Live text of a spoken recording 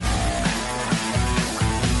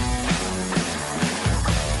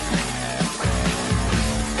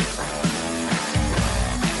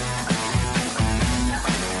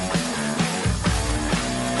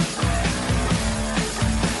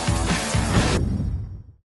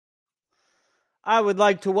I would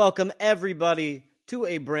like to welcome everybody to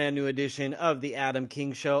a brand new edition of the Adam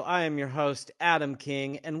King Show. I am your host, Adam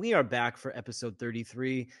King, and we are back for episode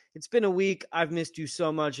 33. It's been a week. I've missed you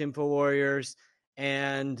so much, Info Warriors,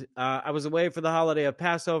 and I was away for the holiday of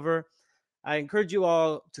Passover. I encourage you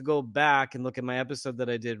all to go back and look at my episode that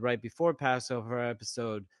I did right before Passover,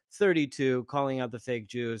 episode 32, Calling Out the Fake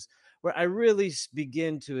Jews, where I really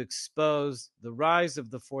begin to expose the rise of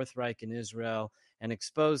the Fourth Reich in Israel and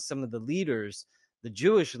expose some of the leaders, the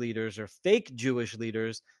Jewish leaders or fake Jewish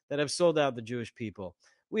leaders that have sold out the Jewish people.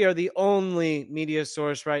 We are the only media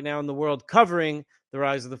source right now in the world covering the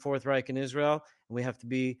rise of the Fourth Reich in Israel, and we have to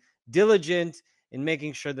be diligent in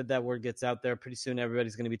making sure that that word gets out there. Pretty soon,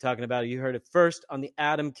 everybody's going to be talking about it. You heard it first on the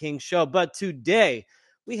Adam King Show. But today,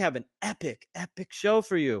 we have an epic show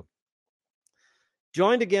for you.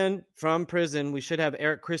 Joined again from prison, we should have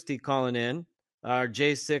Eric Christie calling in, our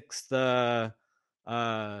J6th,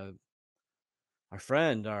 our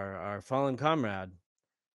friend, our fallen comrade.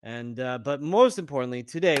 And but most importantly,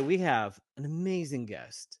 today we have an amazing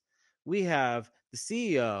guest. We have the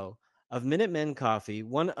CEO of Minutemen Coffee,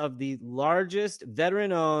 one of the largest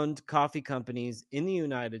veteran-owned coffee companies in the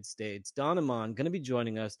United States, Don Aman, going to be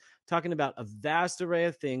joining us, talking about a vast array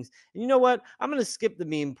of things. And you know what? I'm going to skip the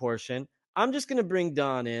meme portion. I'm just going to bring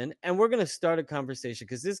Don in, and we're going to start a conversation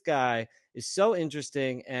because this guy is so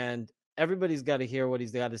interesting, and everybody's got to hear what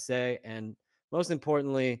he's got to say. And most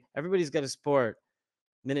importantly, everybody's got to support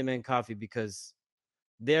Minutemen Coffee because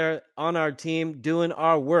they're on our team doing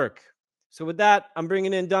our work. So with that, I'm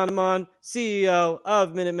bringing in Don Aman, CEO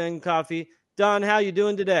of Minutemen Coffee. Don, how you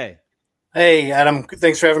doing today? Hey, Adam.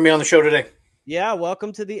 Thanks for having me on the show today. Yeah,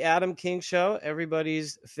 welcome to the Adam King Show,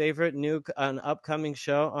 everybody's favorite new and upcoming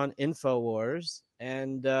show on InfoWars.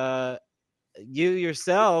 And you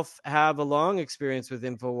yourself have a long experience with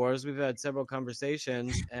InfoWars. We've had several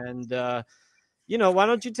conversations. And, why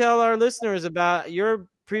don't you tell our listeners about your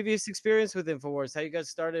previous experience with InfoWars, how you got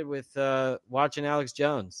started with watching Alex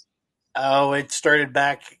Jones? Oh, it started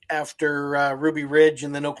back after Ruby Ridge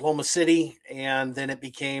and then Oklahoma City, and then it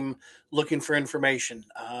became looking for information.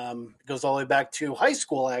 It goes all the way back to high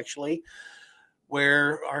school, actually,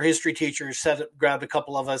 where our history teacher grabbed a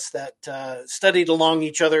couple of us that studied along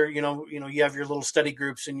each other. You have your little study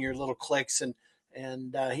groups and your little cliques,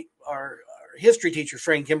 and our history teacher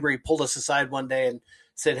Frank Embry pulled us aside one day and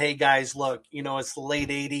said, "Hey guys, look, it's the late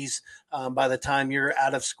 '80s. By the time you're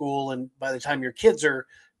out of school and by the time your kids are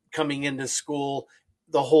coming into school,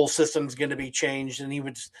 the whole system's going to be changed." And he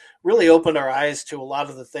would really open our eyes to a lot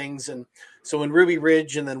of the things. And so in Ruby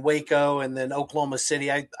Ridge and then Waco and then Oklahoma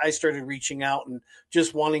City, I started reaching out and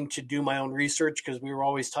just wanting to do my own research because we were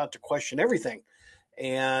always taught to question everything.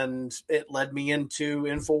 And it led me into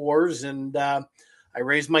InfoWars, and I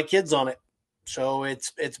raised my kids on it. So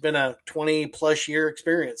it's been a 20 plus year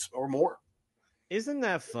experience or more. Isn't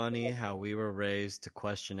that funny how we were raised to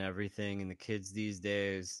question everything, and the kids these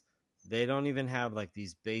days, they don't even have like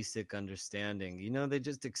these basic understanding. They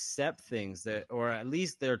just accept things that, or at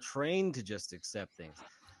least they're trained to just accept things.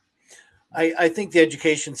 I think the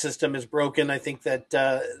education system is broken. I think that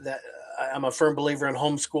I'm a firm believer in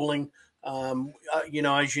homeschooling.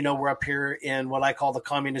 As you know, we're up here in what I call the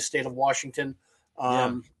communist state of Washington,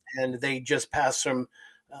 Yeah. and they just passed some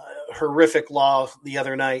horrific law the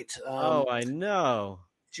other night. Oh, I know.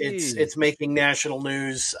 It's Jeez. making national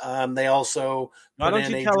news. They also Why put don't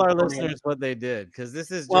in you a tell our draconian. listeners what they did? Because this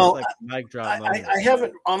is just Well, like a mic drop moment. I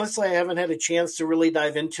haven't honestly. I haven't had a chance to really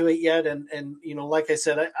dive into it yet, and like I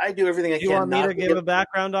said, I do everything I Do you can want me not to to give get. a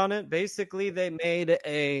background on it? Basically, they made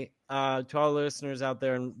to all listeners out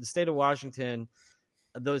there in the state of Washington,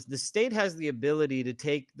 the state has the ability to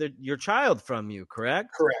take your child from you,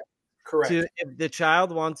 correct? Correct, correct, If the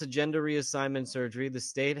child wants a gender reassignment surgery, the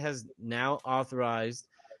state has now authorized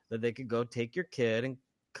that they could go take your kid and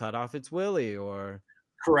cut off its willy or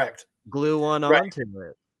correct. glue one Right, onto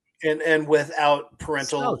it. and without So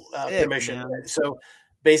parental sick, permission. man. So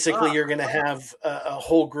basically, Ah, you're going to have a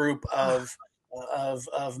whole group of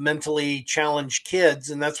mentally challenged kids,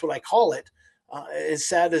 and that's what I call it. As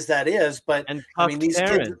sad as that is, but and I mean cuffed these kids.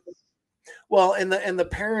 parents. Well, and the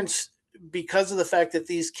parents, because of the fact that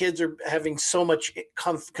these kids are having so much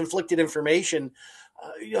conflicted information,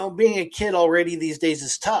 being a kid already these days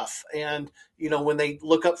is tough. And when they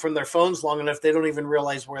look up from their phones long enough, they don't even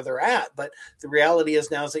realize where they're at. But the reality is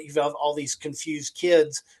now is that you've got all these confused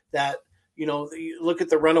kids that you look at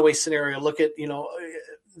the runaway scenario, look at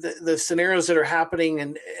the scenarios that are happening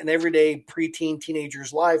in everyday preteen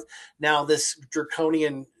teenagers' life. Now this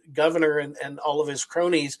draconian governor and all of his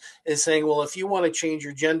cronies is saying, well, if you want to change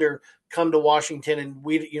your gender, come to Washington and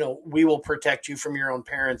we will protect you from your own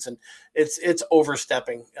parents. And it's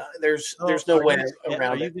overstepping. So There's no way are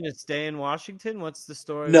around you it. going to stay in Washington? What's the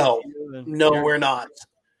story with No, you and no, we're not.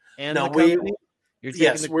 and No, the company? You're taking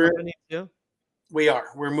yes, the company too?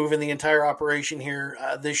 we're moving the entire operation here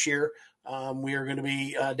this year. We are going to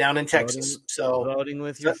be down in Texas. Voting, So, voting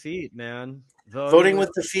with your feet, man. Voting voting with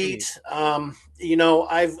with the your feet.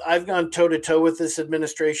 feet. I've gone toe to toe with this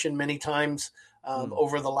administration many times Hmm.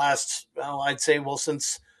 over the last, I'd say,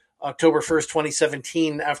 since October 1st,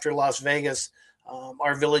 2017, after Las Vegas.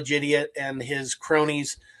 Our village idiot and his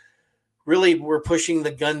cronies really were pushing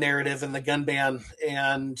the gun narrative and the gun ban.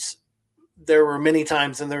 And there were many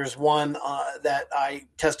times, and there's one that I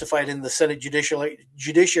testified in the Senate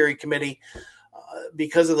Judiciary Committee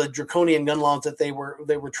because of the draconian gun laws that they were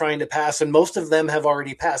trying to pass, and most of them have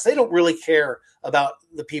already passed. They don't really care about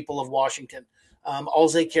the people of Washington. All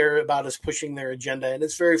they care about is pushing their agenda, and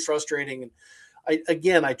it's very frustrating.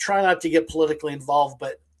 And I try not to get politically involved,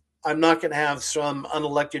 but I'm not going to have some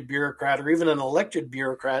unelected bureaucrat or even an elected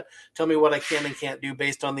bureaucrat tell me what I can and can't do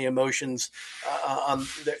based on the emotions, on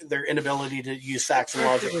their inability to use facts and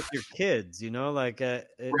Especially logic. with your kids, like Right,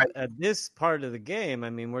 at this part of the game.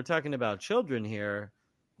 I mean, we're talking about children here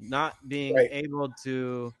not being right, able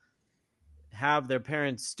to have their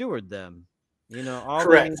parents steward them. All they need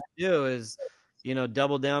correct. to do is,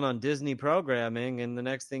 double down on Disney programming, and the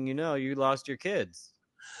next thing you know, you lost your kids.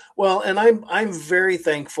 Well, and I'm very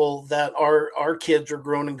thankful that our kids are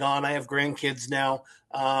grown and gone. I have grandkids now.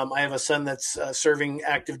 I have a son that's serving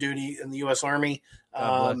active duty in the U.S. Army,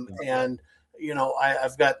 God bless them. and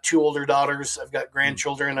I've got two older daughters. I've got Mm.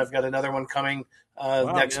 grandchildren. I've got another one coming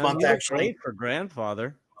Wow, next man, month, you look actually. great for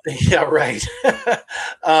grandfather. Yeah, right. But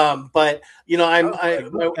I I'm was I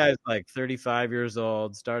like, this guy's like 35 years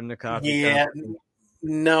old, starting a coffee yeah. company.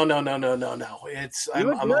 No, no, no, no, no, no. It's You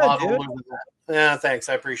look I'm a good, lot dude. older than that. Yeah, thanks.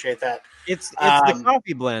 I appreciate that. It's the Um,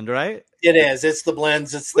 coffee blend, right? it is. It's the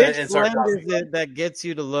blends. Which It's our blend coffee. is it that gets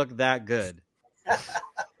you to look that good?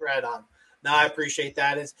 Right on. No, I appreciate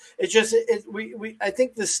that. It's just we I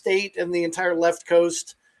think the state and the entire left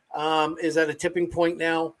coast is at a tipping point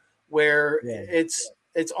now where Yeah.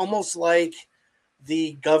 it's almost like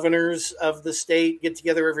the governors of the state get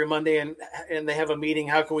together every Monday and they have a meeting.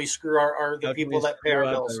 How can we screw the How can we people that pay our screw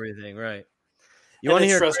up bills? everything? Right. You And want to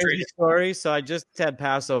it's hear a crazy frustrating. story? So I just had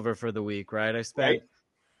Passover for the week, right? I Right? spent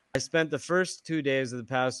I spent the first 2 days of the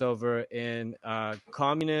Passover in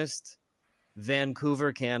communist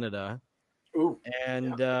Vancouver, Canada, Ooh, yeah.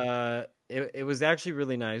 and it was actually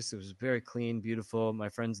really nice. It was very clean, beautiful. My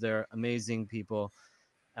friends there, amazing people.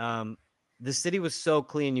 Um, the city was so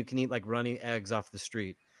clean, you can eat like runny eggs off the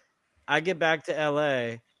street. I get back to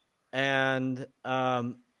LA, and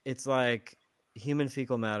it's like human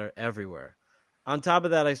fecal matter everywhere. On top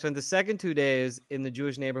of that, I spent the second 2 days in the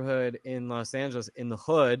Jewish neighborhood in Los Angeles, in the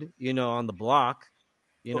hood, on the block,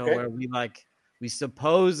 Okay. where we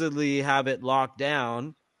supposedly have it locked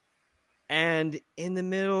down. And in the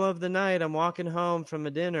middle of the night, I'm walking home from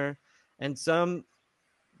a dinner, and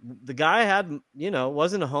the guy had,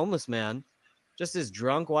 wasn't a homeless man, just this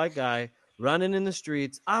drunk white guy running in the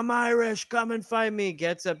streets. I'm Irish, come and fight me.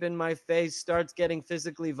 Gets up in my face, starts getting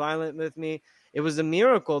physically violent with me. It was a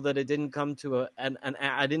miracle that it didn't come to and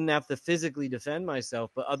I didn't have to physically defend myself,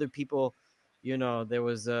 but other people, there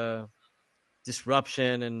was a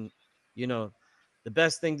disruption, and you know, the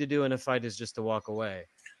best thing to do in a fight is just to walk away.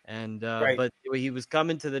 And Right. but he was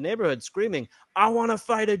coming to the neighborhood screaming, "I want to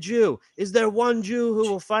fight a Jew. Is there one Jew who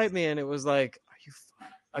will fight me?" And it was like,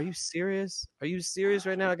 are you serious? Are you serious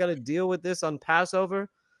right now? I got to deal with this on Passover.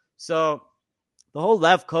 So the whole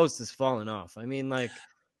left coast is falling off. I mean, like,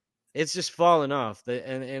 it's just falling off.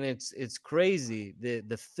 And it's crazy,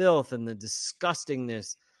 the filth and the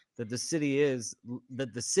disgustingness that the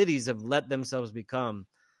cities have let themselves become.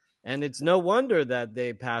 And it's no wonder that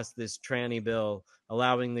they passed this tranny bill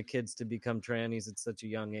allowing the kids to become trannies at such a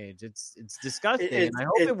young age. It's disgusting, and I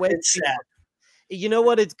hope it wakes It's sad. people. You know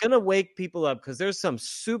what? It's going to wake people up, because there's some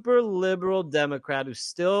super liberal Democrat who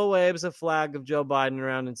still waves a flag of Joe Biden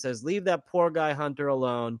around and says, leave that poor guy Hunter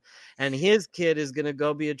alone. And his kid is going to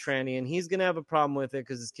go be a tranny, and he's going to have a problem with it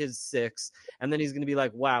because his kid's 6. And then he's going to be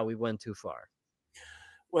like, wow, we went too far.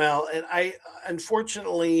 Well, and I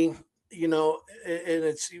unfortunately, and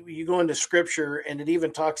it's you go into scripture, and it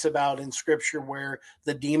even talks about in scripture where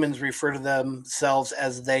the demons refer to themselves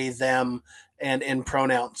as they, them, and in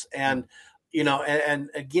pronouns. And and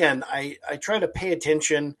again, I try to pay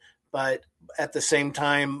attention, but at the same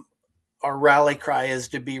time, our rally cry is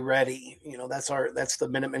to be ready. That's the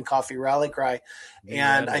Minuteman Coffee rally cry. Be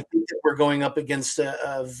And ready. I think that we're going up against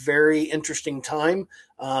a very interesting time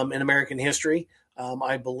in American history.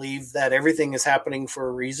 I believe that everything is happening for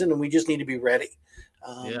a reason, and we just need to be ready.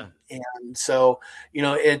 Yeah. And so,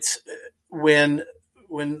 it's when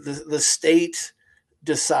the state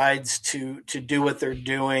decides to do what they're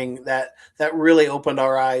doing, that really opened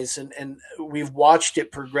our eyes, and we've watched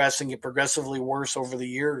it progress and get progressively worse over the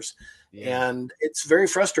years. Yeah. And it's very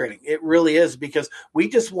frustrating. It really is, because we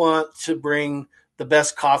just want to bring the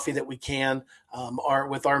best coffee that we can,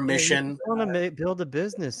 with our Yeah, you mission. just want to build a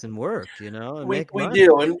business and work, and make We money.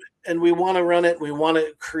 do, and we want to run it. We want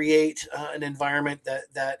to create an environment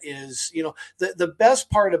that is, the best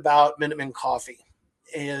part about Minuteman Coffee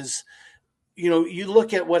is, you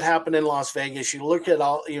look at what happened in Las Vegas. You look at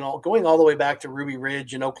all, going all the way back to Ruby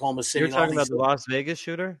Ridge and Oklahoma City You're and all talking about these, the Las Vegas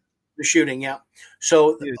shooter? the shooting. Yeah.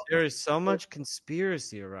 So Dude, there is so much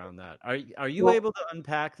conspiracy around that. Are you well, able to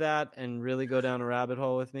unpack that and really go down a rabbit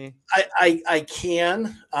hole with me? I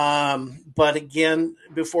can, but again,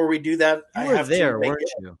 before we do that, You I were have to there, make weren't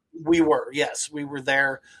it. you? We were, yes, we were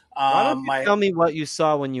there. Why don't you My tell me what you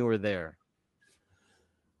saw when you were there?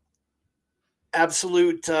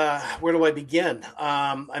 absolute, where do I begin?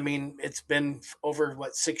 I mean, it's been over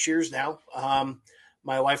 6 years now.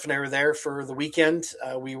 My wife and I were there for the weekend.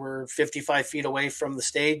 We were 55 feet away from the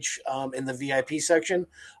stage, in the VIP section.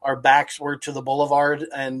 Our backs were to the boulevard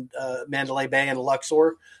and Mandalay Bay and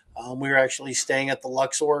Luxor. We were actually staying at the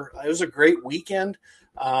Luxor. It was a great weekend.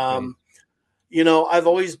 Great. Um, I've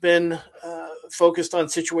always been focused on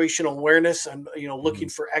situational awareness and, looking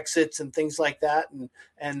Mhm. for exits and things like that.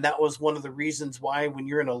 And that was one of the reasons why, when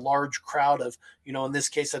you're in a large crowd of, in this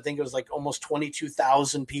case, I think it was like almost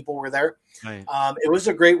 22,000 people were there. Right. It was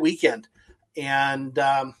a great weekend. And,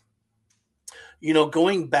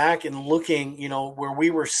 going back and looking, where we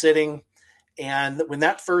were sitting, and when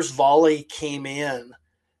that first volley came in,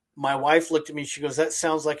 my wife looked at me. She goes, "That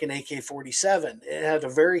sounds like an AK-47." It had a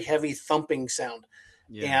very heavy thumping sound,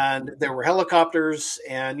 Yeah. and there were helicopters,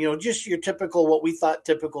 and just your typical, what we thought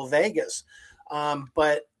typical Vegas.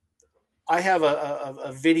 But I have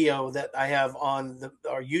a video that I have on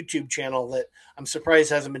our YouTube channel that I'm surprised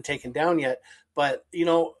hasn't been taken down yet. But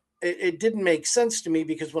it didn't make sense to me,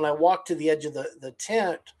 because when I walked to the edge of the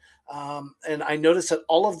tent, and I noticed that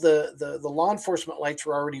all of the law enforcement lights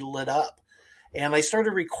were already lit up. And I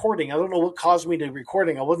started recording. I don't know what caused me to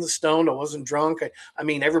recording. I wasn't stoned. I wasn't drunk. I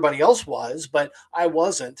mean, everybody else was, but I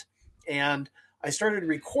wasn't. And I started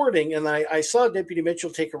recording, and I saw Deputy Mitchell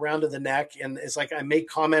take a round to the neck. And it's like, I made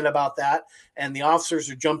comment about that. And the officers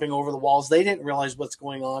are jumping over the walls. They didn't realize what's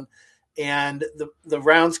going on. And the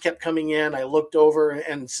rounds kept coming in. I looked over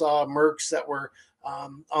and saw Mercs that were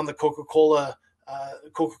on the Coca-Cola.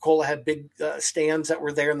 Coca-Cola had big stands that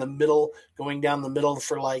were there in the middle, going down the middle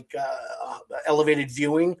for elevated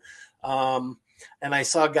viewing. And I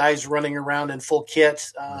saw guys running around in full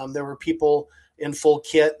kit. There were people in full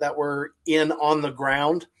kit that were on the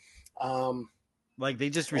ground. Like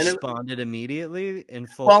they just And responded immediately in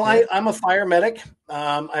full well, kit? I'm a fire medic.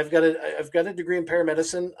 I've got a degree in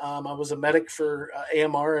paramedicine. I was a medic for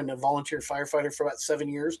AMR and a volunteer firefighter for about 7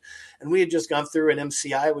 years, and we had just gone through an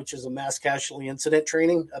MCI, which is a mass casualty incident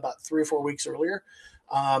training, about 3 or 4 weeks earlier.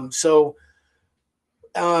 So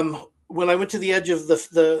when I went to the edge of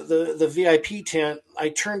the VIP tent, I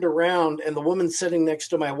turned around, and the woman sitting next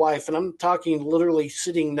to my wife, and I'm talking literally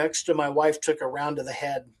sitting next to my wife, took a round to the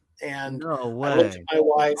head. And No I looked at way. my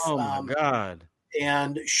wife. Oh my God.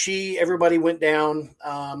 And everybody went down.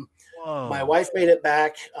 My Whoa. wife made it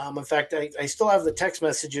back. In fact, I still have the text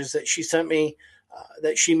messages that she sent me,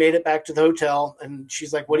 that she made it back to the hotel. And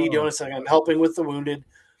she's like, "What are you doing?" Whoa. It's like, "I'm helping with the wounded."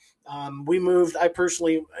 We moved. I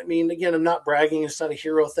mean, again, I'm not bragging. It's not a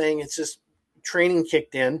hero thing. It's just training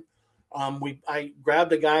kicked in. I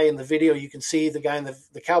grabbed a guy in the video. You can see the guy in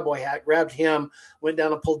the cowboy hat. Grabbed him, went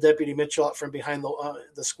down and pulled Deputy Mitchell out from behind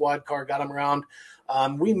the squad car. Got him around.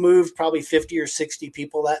 We moved probably 50 or 60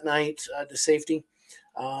 people that night to safety,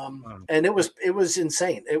 Wow. and it was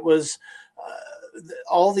insane. It was.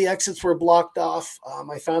 All the exits were blocked off.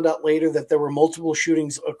 I found out later that there were multiple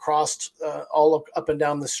shootings across all up and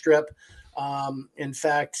down the strip. In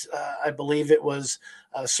fact, I believe it was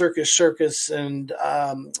Circus, and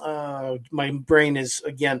my brain is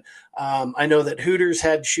again. I know that Hooters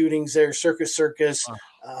had shootings there. Circus.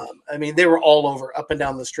 Wow. I mean, they were all over, up and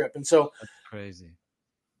down the strip. And so That's crazy.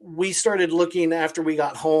 we started looking after we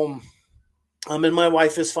got home. And my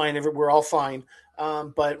wife is fine. We're all fine.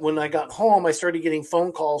 But when I got home, I started getting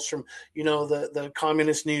phone calls from, the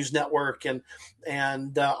Communist News Network and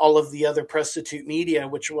all of the other prostitute media,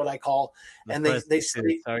 which is what I call, The and they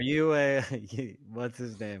prostitutes. Are you a what's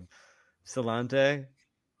his name? Salante?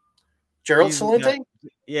 Gerald He's the guy. Salente.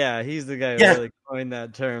 Yeah, he's the guy who Yeah, really coined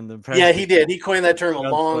that term, the yeah, he prostitute. did. He coined that term a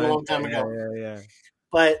Gerald long, Salante. long time Yeah, ago. yeah, yeah.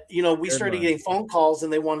 But we Good started one. getting phone calls,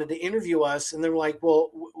 and they wanted to interview us, and they were like,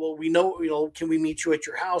 "Well, we know, can we meet you at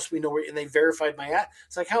your house? We know where." And they verified my ad.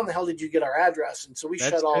 It's like, how in the hell did you get our address? And so we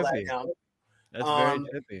That's shut all that trippy. down. That's very Um,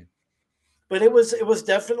 trippy. but it was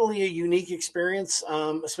definitely a unique experience,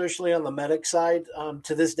 especially on the medic side.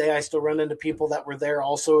 To this day, I still run into people that were there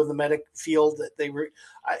also in the medic field. That they were,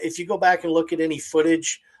 if you go back and look at any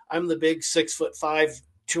footage, I'm the big 6'5",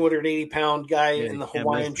 280-pound guy Yeah, in you the can't miss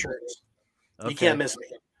Hawaiian him. shirts. You can't Okay, miss me.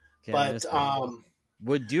 can't But miss him.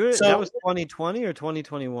 Would you? That so was 2020 or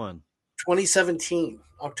 2021? 2017,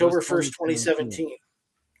 That was October 1st, 2017. 2017.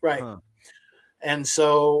 Right. Huh. And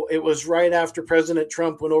so it was right after President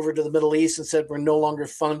Trump went over to the Middle East and said, we're no longer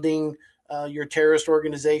funding your terrorist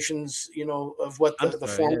organizations, of what I'm the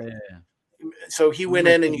sorry. form. Yeah, yeah, yeah. So he You went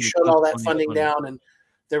were in and he thinking shut all post that funding 2020. down, and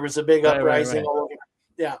there was a big Right, right, uprising right. all over.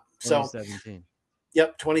 Yeah. So, 2017.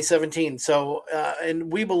 yep, 2017. So,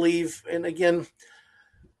 and we believe, and again,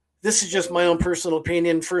 this is just my own personal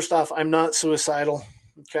opinion. First off, I'm not suicidal.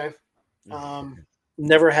 Okay. Um,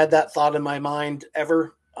 Never had that thought in my mind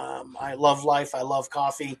ever. I love life. I love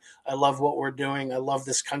coffee. I love what we're doing. I love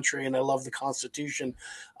this country and I love the Constitution.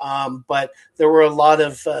 But there were a lot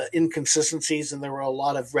of inconsistencies and there were a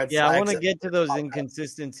lot of red Yeah, I want flags to that. get to those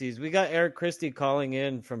inconsistencies. We got Eric Christie calling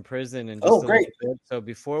in from prison in Oh, just a great. little bit. So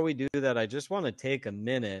before we do that, I just want to take a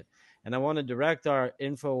minute and I want to direct our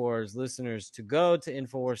InfoWars listeners to go to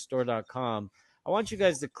InfoWarsStore.com. I want you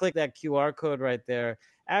guys to click that QR code right there.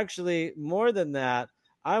 Actually, more than that,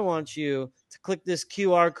 I want you to click this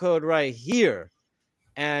QR code right here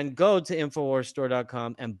and go to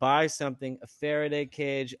InfoWarsStore.com and buy something, a Faraday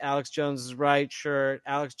cage, Alex Jones's right shirt,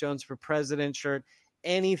 Alex Jones for President shirt,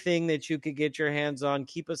 anything that you could get your hands on.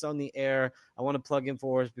 Keep us on the air. I want to plug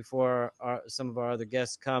InfoWars before some of our other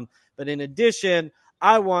guests come. But in addition,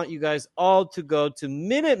 I want you guys all to go to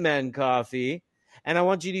Minutemen Coffee, and I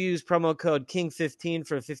want you to use promo code KING15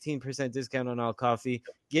 for a 15% discount on all coffee.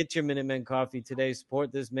 Get your Minutemen Coffee today.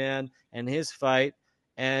 Support this man and his fight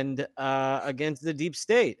and against the deep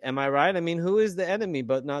state. Am I right? I mean, who is the enemy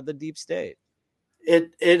but not the deep state?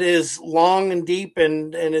 It is long and deep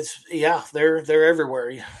and it's they're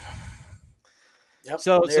everywhere. Yep,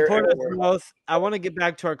 So they're support us everywhere. both. I want to get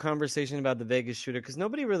back to our conversation about the Vegas shooter because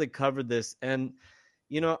nobody really covered this. And,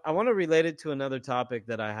 I want to relate it to another topic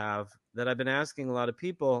that I have that I've been asking a lot of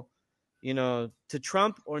people, to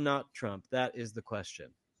Trump or not Trump. That is the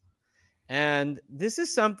question. And this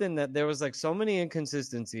is something that there was like so many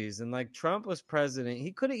inconsistencies. And like Trump was president,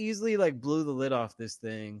 he could have easily like blew the lid off this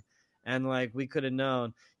thing. And like we could have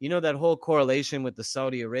known, that whole correlation with the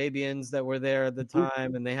Saudi Arabians that were there at the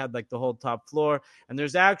time, and they had like the whole top floor. And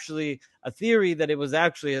there's actually a theory that it was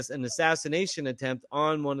actually an assassination attempt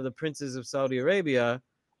on one of the princes of Saudi Arabia.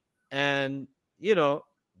 And,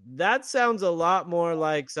 that sounds a lot more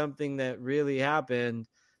like something that really happened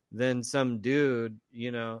than some dude,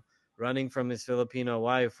 running from his Filipino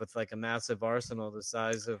wife with like a massive arsenal the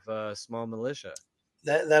size of a small militia,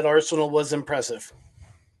 That arsenal was impressive.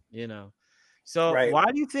 you know. So Right.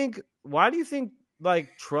 why do you think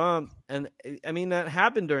like Trump and I mean that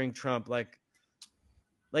happened during Trump like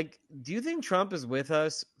do you think Trump is with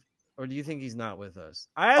us or do you think he's not with us?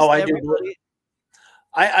 I Oh, asked I do. everybody.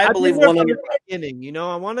 I I've been believe there one from hundred. the beginning.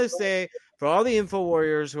 I want to say for all the info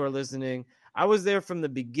warriors who are listening, I was there from the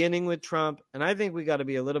beginning with Trump, and I think we got to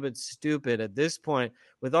be a little bit stupid at this point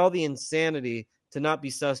with all the insanity to not be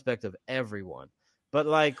suspect of everyone. But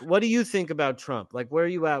like, what do you think about Trump? Like, where are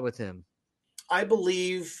you at with him? I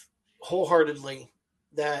believe wholeheartedly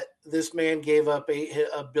that this man gave up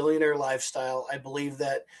a billionaire lifestyle. I believe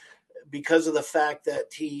that because of the fact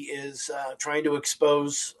that he is trying to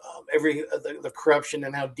expose every the corruption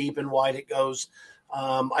and how deep and wide it goes.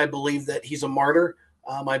 I believe that he's a martyr.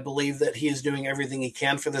 I believe that he is doing everything he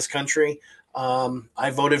can for this country.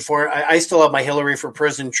 I voted for it. I still have my Hillary for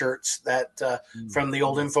Prison shirts that Mm. from the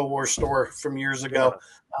old InfoWars store from years Yeah. ago.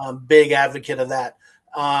 Big advocate of that.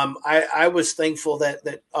 I was thankful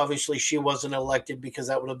that obviously she wasn't elected because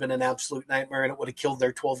that would have been an absolute nightmare and it would have killed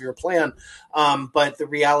their 12-year plan. But the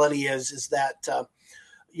reality is that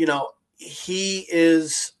he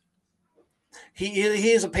is he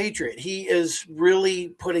is a patriot. He is really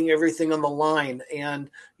putting everything on the line. And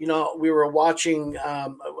we were watching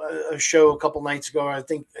a show a couple nights ago. I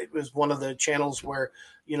think it was one of the channels where,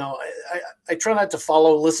 I try not to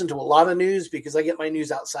listen to a lot of news because I get my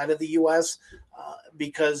news outside of the U.S.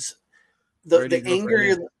 Because the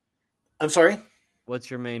anger. I'm sorry. What's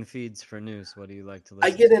your main feeds for news? What do you like to I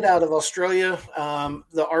listen get to? it out of Australia,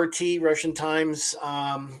 the RT, Russian Times.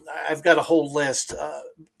 I've got a whole list,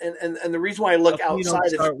 and the reason why I look You don't outside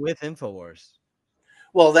of start with Infowars.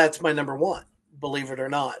 well, that's my number one, believe it or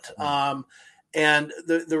not. And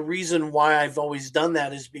the reason why I've always done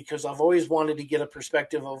that is because I've always wanted to get a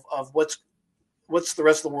perspective of what's the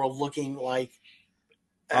rest of the world looking like.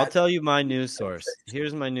 I'll tell you my news source.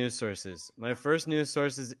 Here's my news sources. My first news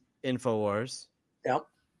source is Infowars. Yep.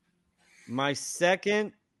 My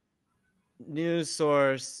second news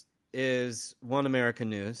source is One American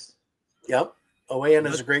News. Yep. OAN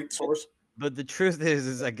is a great source. But the truth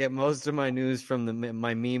is I get most of my news from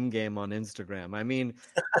my meme game on Instagram. I mean,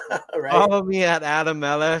 right. follow me at Adam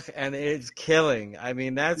Melech, and it's killing. I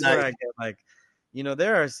mean, that's where I get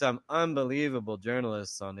there are some unbelievable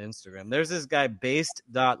journalists on Instagram. There's this guy,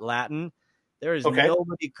 based.latin. There is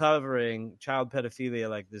nobody covering child pedophilia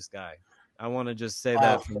like this guy. I want to just say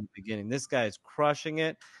that from the beginning. This guy is crushing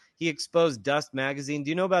it. He exposed Dust Magazine. Do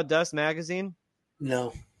you know about Dust Magazine?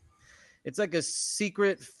 No. It's like a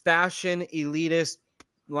secret fashion elitist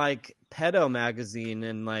pedo magazine,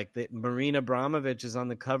 and the Marina Abramovich is on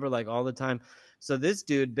the cover all the time. So this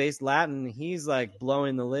dude, Based Latin, he's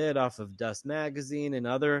blowing the lid off of Dust Magazine and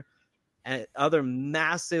other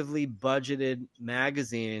massively budgeted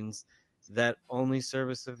magazines that only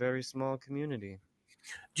service a very small community.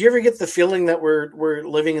 Do you ever get the feeling that we're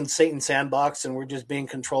living in Satan's sandbox and we're just being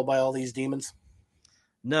controlled by all these demons?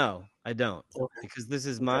 No, I don't. Because this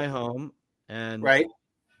is my home, and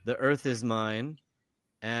the earth is mine,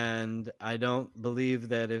 and I don't believe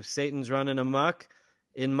that if Satan's running amok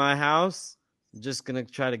in my house, I'm just going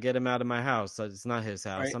to try to get him out of my house. It's not his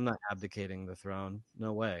house. I'm not abdicating the throne.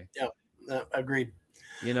 No way. Yeah, agreed.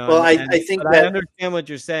 Well, I think that I understand what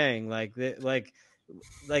you're saying.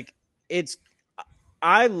 It's,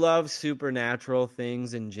 I love supernatural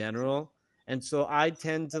things in general. And so I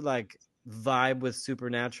tend to vibe with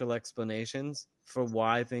supernatural explanations for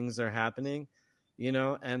why things are happening,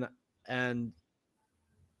 and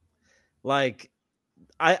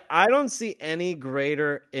I don't see any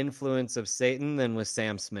greater influence of Satan than with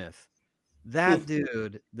Sam Smith. That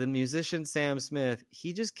dude, the musician Sam Smith,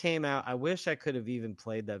 he just came out. I wish I could have even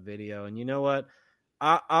played that video. And you know what?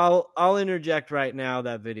 I'll interject right now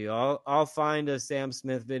that video. I'll find a Sam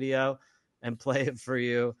Smith video and play it for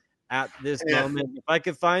you at this moment. If I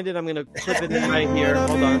could find it, I'm going to clip it in right here.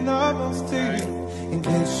 Hold on. In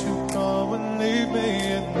case you go and leave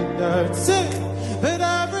me in the dirt. But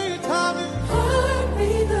every time it hurt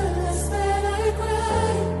me, the less that I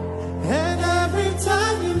cry. And every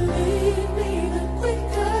time you leave me, the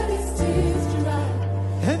quicker these tears dry.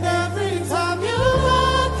 And every time you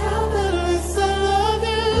walk out, the less I love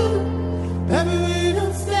you. Baby, we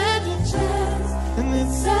don't stand a chance. And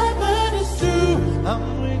it's sad, but it's true. I'm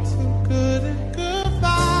way too good at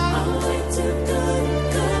goodbye. I'm way too good at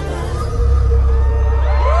goodbye.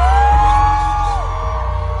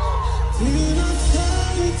 Did I tell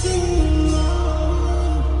you too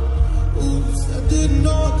long? Oops, I didn't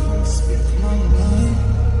know I couldn't speak my mind.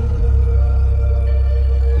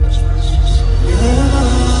 And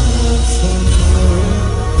I'm sorry.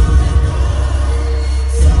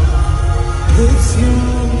 It's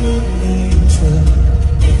human nature.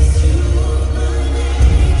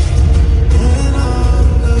 And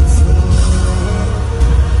I'm not sorry.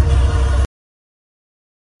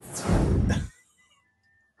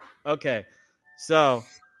 Okay, so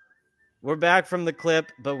we're back from the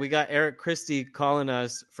clip, but we got Eric Christie calling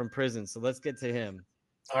us from prison, so let's get to him.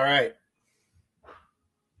 All right.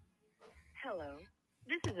 Hello.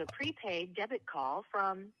 This is a prepaid debit call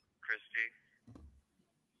from Christie.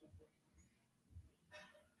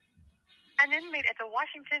 an inmate at the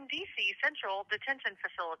Washington, D.C. Central Detention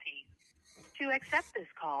Facility. To accept this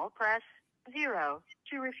call, press 0.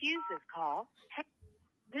 To refuse this call,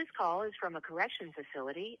 this call is from a correction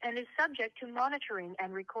facility and is subject to monitoring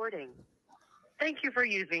and recording. Thank you for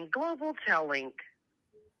using Global Tel-Link.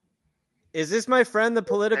 Is this my friend, the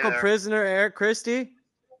political prisoner, Eric Christie?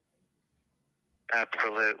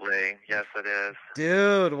 Absolutely. Yes, it is.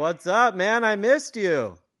 Dude, what's up, man? I missed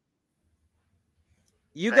you.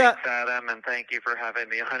 Thanks, Adam, and thank you for having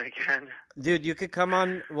me on again. Dude, you could come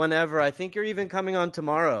on whenever. I think you're even coming on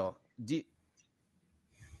tomorrow.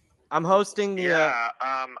 I'm hosting the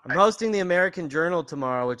hosting the American Journal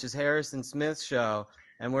tomorrow, which is Harrison Smith's show,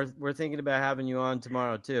 and we're thinking about having you on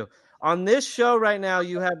tomorrow too. On this show right now,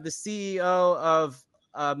 you have the CEO of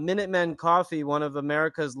Minutemen Coffee, one of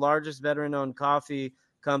America's largest veteran-owned coffee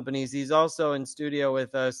companies. He's also in studio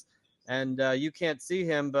with us, and you can't see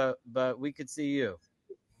him, but we could see you.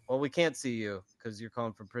 Well, we can't see you because you're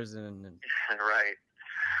calling from prison. And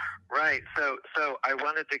Right. So I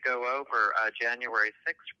wanted to go over January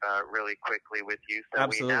 6th really quickly with you. So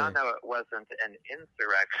Absolutely. We now know it wasn't an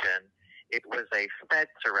insurrection. It was a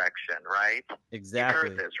Fedsurrection, right?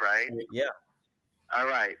 Exactly. You heard this, right? Yeah. All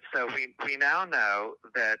right. So we now know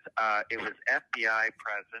that it was FBI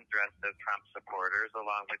present dressed as Trump supporters,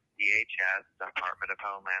 along with DHS, Department of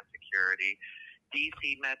Homeland Security.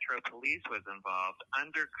 DC Metro Police was involved,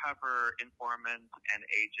 undercover informants and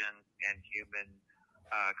agents and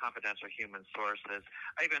confidential human sources.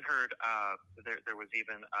 I even heard there was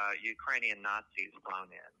even Ukrainian Nazis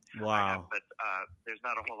flown in. Wow. But there's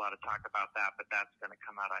not a whole lot of talk about that, but that's going to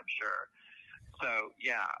come out, I'm sure. So,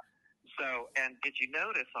 yeah. So, and did you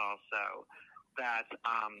notice also that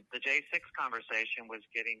the J6 conversation was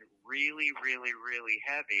getting really, really, really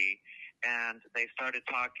heavy, and they started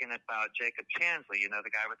talking about Jacob Chansley,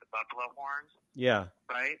 the guy with the buffalo horns? Yeah.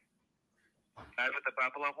 Right? Guy with the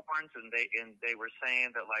buffalo horns, and they were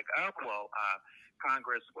saying that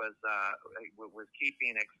Congress was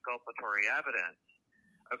keeping exculpatory evidence.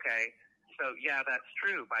 Okay, so yeah, that's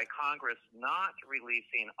true. By Congress not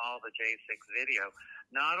releasing all the J6 video,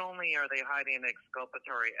 not only are they hiding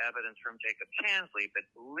exculpatory evidence from Jacob Chansley, but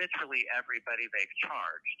literally everybody they've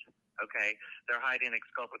charged. Okay, they're hiding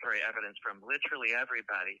exculpatory evidence from literally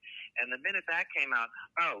everybody. And the minute that came out,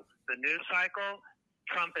 the news cycle,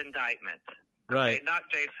 Trump indictment. Right. Okay, not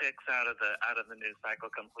J6 out of the news cycle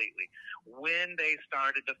completely. When they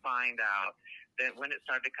started to find out that when it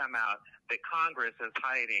started to come out that Congress is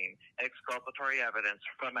hiding exculpatory evidence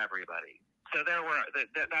from everybody. So that's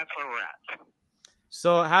where we're at.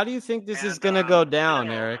 So how do you think this is going to go down,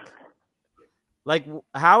 Eric? Like,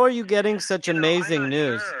 how are you getting such amazing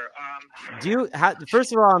news? Sure.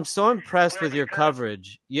 First of all, I'm so impressed with your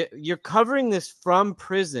coverage. You're covering this from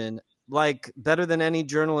prison like better than any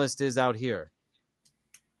journalist is out here.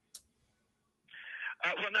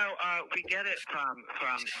 We get it from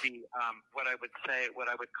the what I would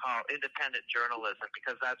call independent journalism,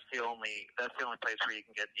 because that's the only place where you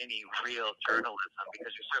can get any real journalism,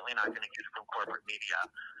 because you're certainly not going to get it from corporate media.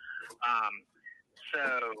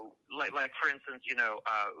 So, like for instance,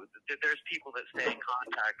 there's people that stay in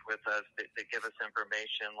contact with us that give us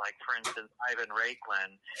information. Like for instance, Ivan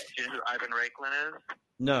Raiklin. Do you know who Ivan Raiklin is?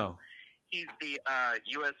 No. He's the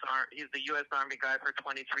U.S. Army guy for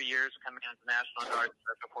 23 years, commands the National Guard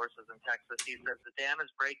Special Forces in Texas. He says the dam is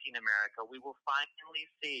breaking, America. We will finally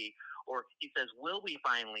see, or he says, will we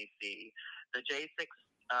finally see the J6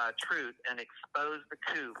 truth and expose the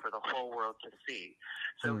coup for the whole world to see?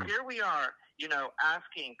 So here we are,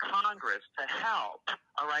 asking Congress to help,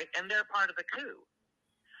 all right, and they're part of the coup.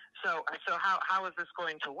 So how is this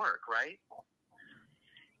going to work, right?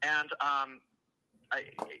 And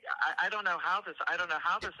I don't know how this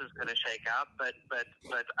is going to shake out, but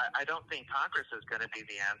I don't think Congress is going to be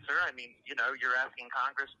the answer. I mean, you're asking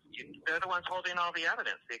Congress; they're the ones holding all the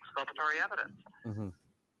evidence, the exculpatory evidence. Mm-hmm.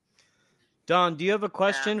 Don, do you have a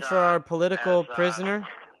question for our political prisoner?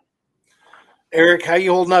 Eric, how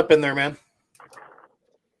you holding up in there, man?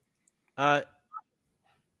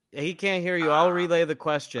 He can't hear you. I'll relay the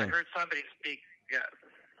question. I heard somebody speak. Yeah.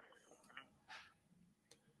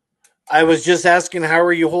 I was just asking, how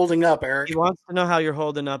are you holding up, Eric? He wants to know how you're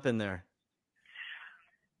holding up in there.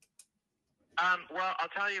 Well, I'll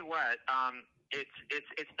tell you what.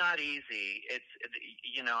 It's not easy.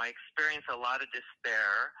 I experience a lot of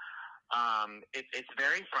despair. It's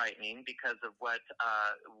very frightening because of what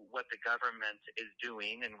the government is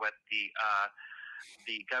doing and what the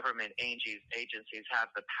government agencies have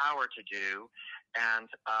the power to do. And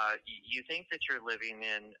you think that you're living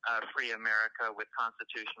in free America with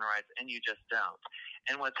constitutional rights, and you just don't.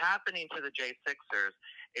 And what's happening to the J6ers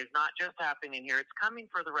is not just happening here; it's coming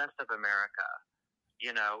for the rest of America.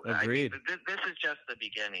 Agreed. This is just the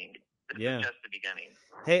beginning. This is just the beginning.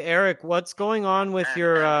 Hey, Eric, what's going on with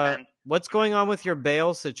what's going on with your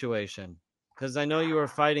bail situation? Because I know you were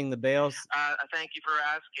fighting the bail. Thank you for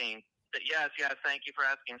asking. Yes, thank you for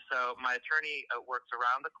asking. So my attorney works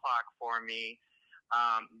around the clock for me.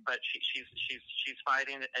 But she's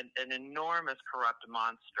fighting an enormous corrupt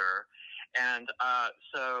monster, and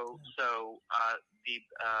so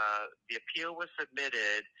the appeal was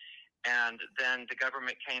submitted, and then the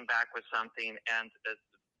government came back with something. And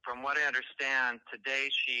from what I understand, today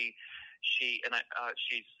she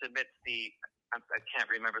submits the, I can't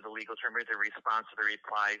remember the legal term, the response to the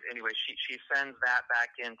reply. Anyway, she sends that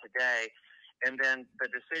back in today, and then the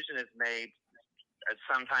decision is made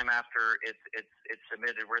sometime after it's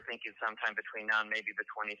submitted. We're thinking sometime between now and maybe the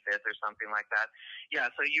 25th or something like that. Yeah.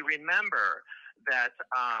 So you remember that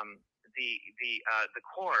the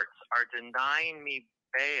courts are denying me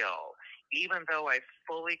bail, even though I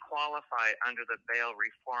fully qualify under the Bail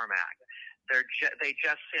Reform Act. They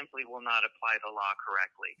just simply will not apply the law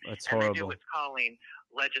correctly. That's and horrible. they do what's calling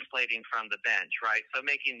legislating from the bench, right? So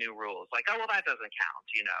making new rules, like, oh well, that doesn't count.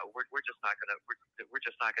 We're just not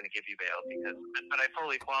gonna give you bail because, but I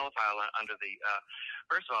fully qualify under the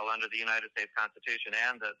first of all under the United States Constitution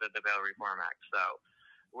and the Bail Reform Act. So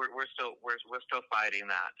we're still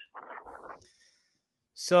fighting that.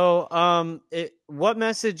 So, what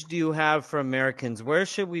message do you have for Americans? Where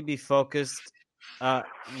should we be focused?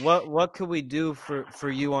 What could we do for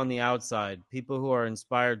you on the outside? People who are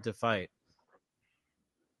inspired to fight.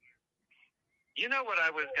 You know what I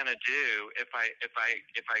was going to do if I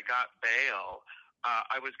got bail?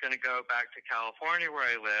 I was going to go back to California where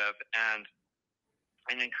I live and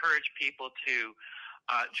encourage people to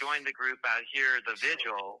join the group out here, the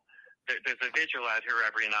Vigil. There's a vigil out here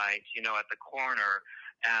every night, at the corner,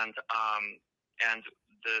 and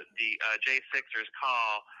the J6ers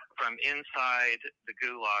call from inside the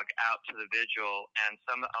Gulag out to the Vigil, and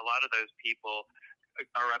a lot of those people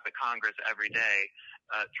are up at Congress every day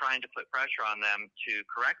trying to put pressure on them to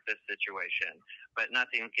correct this situation, but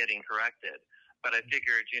nothing's getting corrected. But I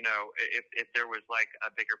figured, if there was like a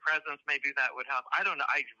bigger presence, maybe that would help. I don't know.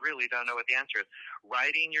 I really don't know what the answer is.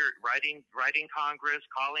 Writing Congress,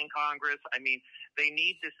 calling Congress. I mean, they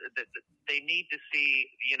need this. They need to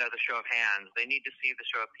see, the show of hands. They need to see the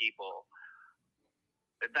show of people.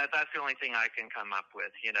 That's the only thing I can come up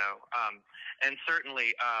with, and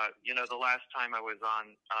certainly, the last time I was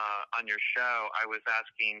on your show, I was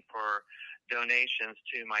asking for donations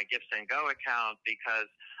to my Gifts and Go account because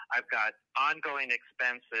I've got ongoing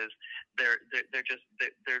expenses. They're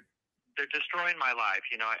destroying my life.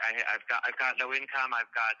 I've got no income.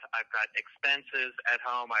 I've got expenses at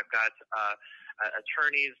home. I've got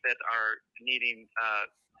attorneys that are needing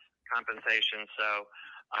compensation. So.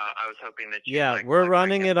 I was hoping that we're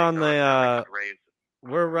running it on the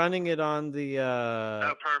we're running it on the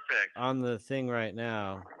perfect on the thing right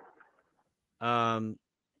now.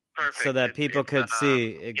 Perfect. So that people could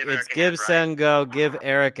see. It's Give, Send, Go, give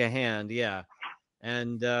Eric a hand. Yeah.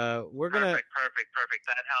 And we're going to... Perfect.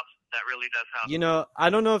 That helps. That really does help. I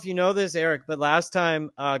don't know if you know this, Eric, but last time,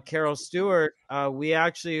 Carol Stewart, we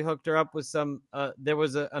actually hooked her up with some... there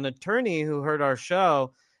was an attorney who heard our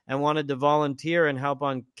show and wanted to volunteer and help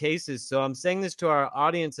on cases. So I'm saying this to our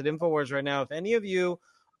audience at InfoWars right now. If any of you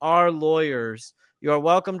are lawyers, you are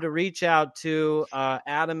welcome to reach out to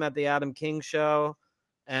Adam at the Adam King Show.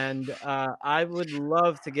 And I would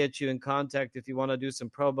love to get you in contact if you want to do some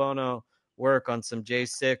pro bono work on some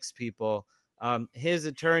J6 people. His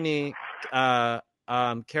attorney,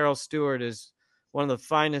 Carol Stewart, is one of the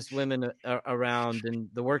finest women around, and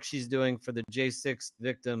the work she's doing for the J6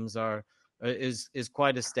 victims is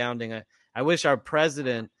quite astounding. I wish our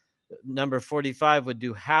president, number 45, would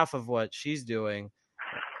do half of what she's doing.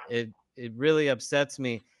 It really upsets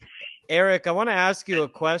me. Eric, I want to ask you a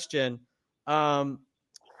question.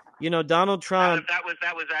 Donald Trump. That was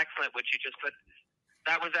excellent what you just put.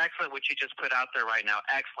 That was excellent what you just put out there right now.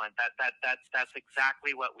 Excellent. That's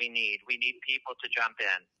exactly what we need. We need people to jump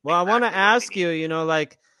in. Well, exactly. I want to ask you.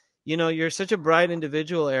 You're such a bright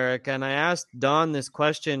individual, Eric, and I asked Don this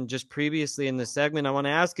question just previously in the segment. I want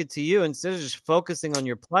to ask it to you instead of just focusing on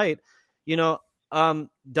your plight.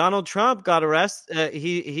 Donald Trump got arrested.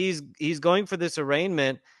 He's going for this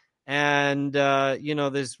arraignment, and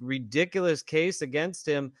this ridiculous case against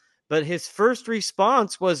him. But his first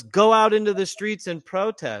response was go out into the streets and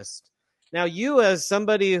protest. Now, you as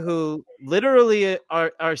somebody who literally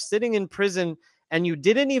are sitting in prison and you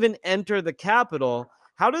didn't even enter the Capitol,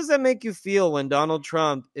 how does that make you feel when Donald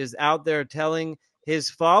Trump is out there telling his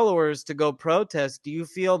followers to go protest? Do you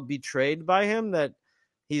feel betrayed by him that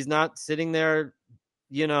he's not sitting there,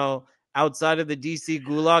 outside of the DC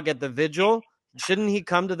Gulag at the Vigil? Shouldn't he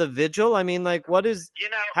come to the Vigil? I mean,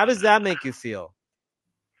 how does that make you feel?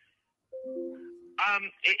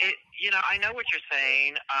 I know what you're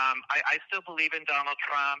saying. I still believe in Donald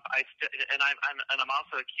Trump. I'm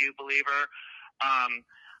also a Q believer.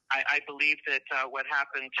 I believe that what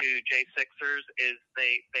happened to J6ers is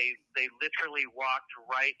they literally walked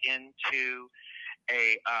right into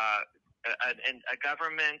a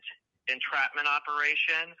government entrapment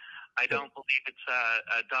operation. I don't believe it's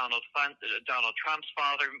Donald Trump's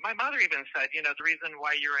father. My mother even said, the reason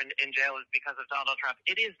why you're in jail is because of Donald Trump.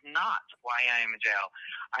 It is not why I am in jail.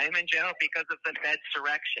 I am in jail because of the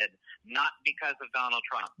Fedsurrection, not because of Donald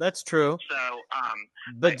Trump. That's true. So,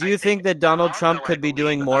 but do you think that Donald Trump could be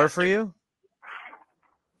doing more for you?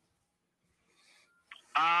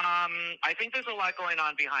 I think there's a lot going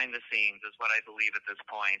on behind the scenes, is what I believe at this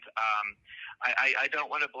point. I don't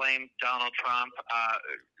want to blame Donald Trump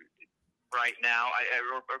right now,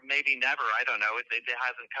 or maybe never. I don't know. It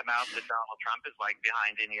hasn't come out that Donald Trump is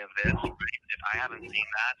behind any of this. Right? I haven't seen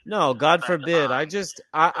that. No, God forbid. I just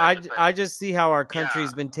see how our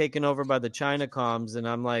country's been taken over by the China comms, and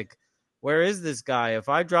I'm like, where is this guy? If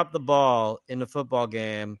I drop the ball in a football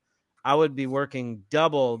game, I would be working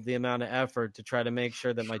double the amount of effort to try to make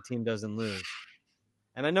sure that my team doesn't lose.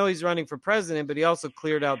 And I know he's running for president, but he also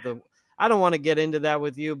cleared out I don't want to get into that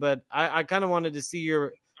with you, but I kind of wanted to see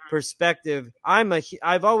your perspective.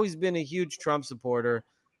 I've always been a huge Trump supporter,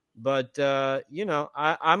 but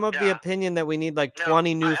I'm of the opinion that we need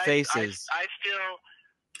 20 new faces. I still.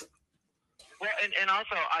 Well, and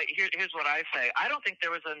also, here's what I say. I don't think there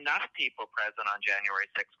was enough people present on January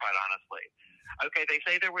 6th, quite honestly. Okay, they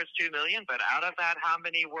say there was 2 million, but out of that, how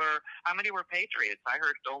many were patriots? I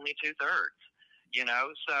heard only 2/3.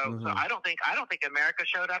 So I don't think America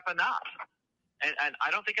showed up enough, and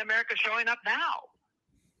I don't think America's showing up now.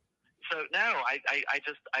 So no,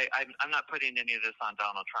 I'm not putting any of this on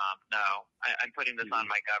Donald Trump. No, I'm putting this on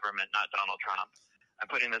my government, not Donald Trump. I'm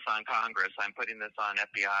putting this on Congress. I'm putting this on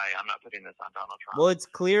FBI. I'm not putting this on Donald Trump. Well, it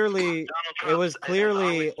was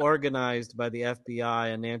clearly organized by the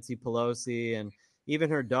FBI and Nancy Pelosi, and even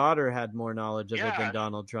her daughter had more knowledge of it than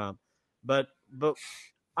Donald Trump. But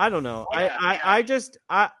I don't know. I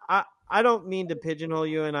don't mean to pigeonhole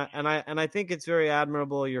you, and I think it's very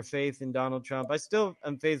admirable your faith in Donald Trump. I still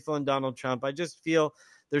am faithful in Donald Trump. I just feel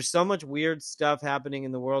there's so much weird stuff happening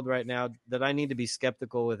in the world right now that I need to be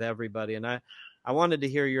skeptical with everybody, and I wanted to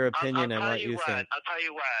hear your opinion and what you think. I'll tell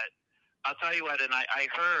you what, and I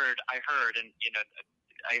heard, and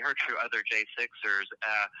I heard through other J6ers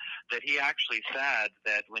that he actually said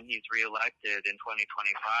that when he's reelected in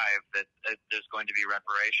 2025, that there's going to be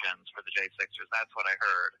reparations for the J6ers. That's what I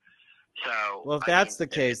heard. So, well, if that's the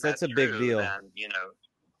case, that's a big deal. Then,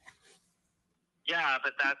 yeah,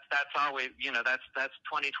 but that's always that's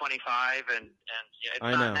 2025, and it's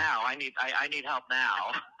not now. I need help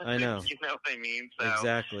now. I know. You know what I mean? So,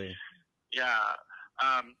 exactly. Yeah.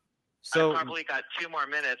 So I probably got 2 more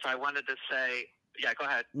minutes. I wanted to say, yeah, go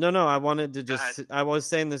ahead. No, I wanted to I was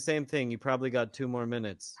saying the same thing. You probably got 2 more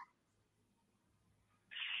minutes.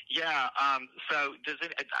 Yeah. So this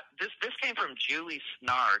came from Julie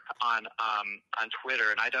Snark on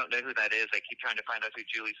Twitter, and I don't know who that is. I keep trying to find out who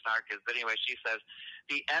Julie Snark is. But anyway, she says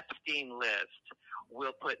the Epstein list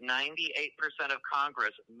will put 98% of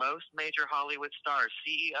Congress, most major Hollywood stars,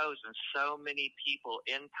 CEOs, and so many people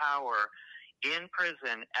in power in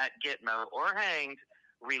prison at Gitmo or hanged.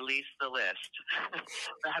 Release the list.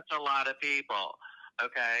 That's a lot of people.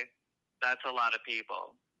 Okay, that's a lot of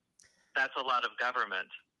people. That's a lot of government.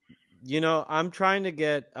 I'm trying to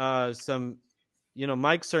get some,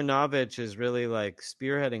 Mike Cernovich is really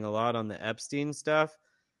spearheading a lot on the Epstein stuff.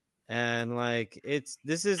 And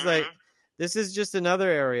this is just another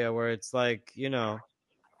area where it's the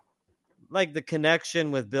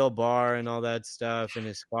connection with Bill Barr and all that stuff and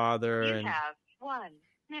his father. You have 1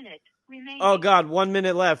 minute remaining. Oh God, 1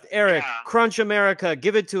 minute left. Eric, Crunch America,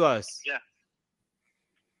 give it to us. Yeah.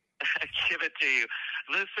 Give it to you.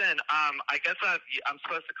 Listen, I guess I'm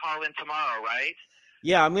supposed to call in tomorrow, right?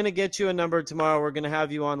 Yeah, I'm going to get you a number tomorrow. We're going to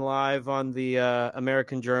have you on live on the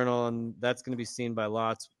American Journal, and that's going to be seen by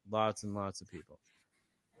lots and lots of people.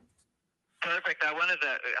 Perfect. I wanted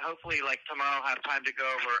to, hopefully, tomorrow, have time to go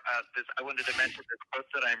over this. I wanted to mention this book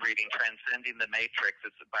that I'm reading, Transcending the Matrix.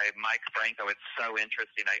 It's by Mike Franco. It's so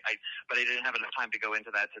interesting. But I didn't have enough time to go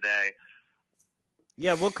into that today.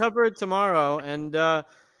 Yeah, we'll cover it tomorrow. And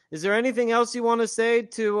is there anything else you want to say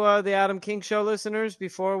to the Adam King Show listeners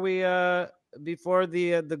before before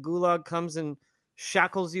the Gulag comes and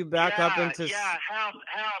shackles you back up into? Yeah, help!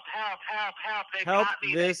 They've help got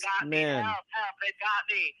me. This they got man. Me. Help! They've got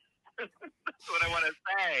me. That's what I want to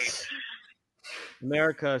say.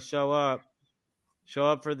 America, show up. Show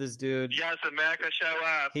up for this dude. Yes, America, show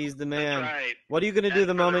up. He's the man. That's right. What are you going to do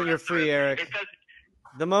the moment you're free, Eric?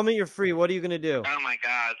 The moment you're free, what are you going to do? Oh, my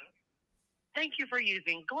God. Thank you for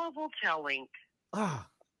using Global Tellink. Oh.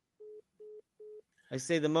 I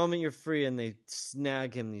say the moment you're free and they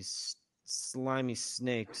snag him, these slimy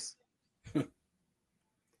snakes.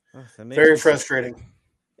 Very frustrating.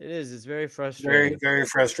 It is. It's very frustrating. Very, very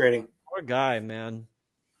frustrating. Poor guy, man.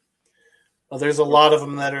 Well, there's a lot of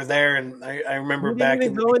them that are there, and I remember He didn't back even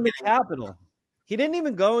in the go in the beginning. Capitol. He didn't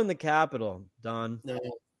even go in the Capitol, Don. No,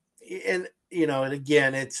 and and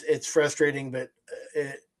again, it's frustrating, but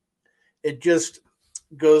it just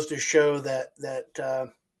goes to show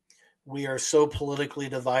that we are so politically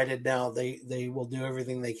divided now. They will do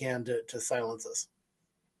everything they can to silence us.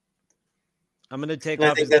 I'm going to take And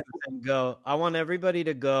I off think his Give, Send, Go. I want everybody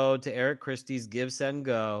to go to Eric Christie's Give, Send,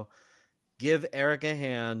 Go. Give Eric a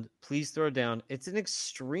hand. Please throw down. It's an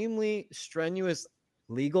extremely strenuous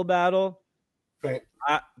legal battle. Right.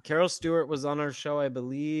 Carol Stewart was on our show, I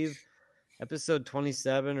believe, episode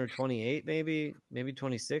 27 or 28, maybe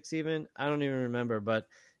 26 even. I don't even remember, but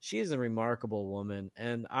she is a remarkable woman.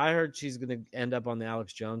 And I heard she's going to end up on the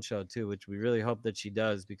Alex Jones show too, which we really hope that she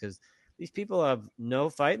does, because these people have no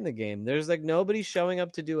fight in the game. There's like nobody showing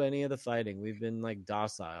up to do any of the fighting. We've been like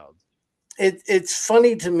dociled. It's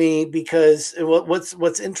funny to me because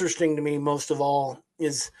what's interesting to me most of all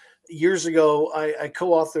is years ago I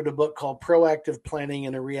co-authored a book called Proactive Planning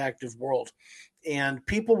in a Reactive World. And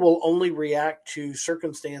people will only react to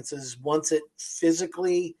circumstances once it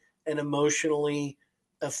physically and emotionally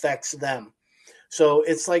affects them. So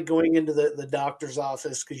it's like going into the doctor's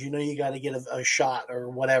office because you got to get a shot or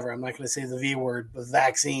whatever. I'm not going to say the V word, but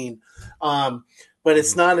vaccine. But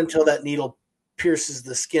it's not until that needle pierces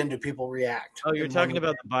the skin do people react. Oh, you're talking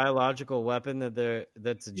about the biological weapon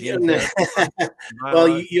that's a gene therapy?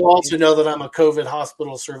 Well, you also know that I'm a COVID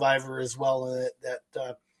hospital survivor as well, and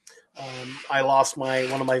that I lost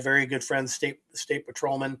one of my very good friends, state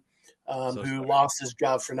patrolman, who lost his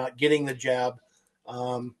job for not getting the jab.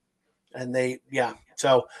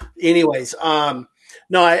 So anyways, no,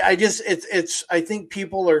 I just, I think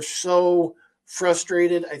people are so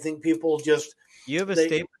frustrated. I think people just, you have a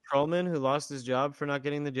state patrolman who lost his job for not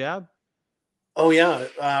getting the jab. Oh yeah.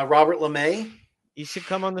 Robert LeMay. You should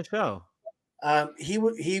come on the show.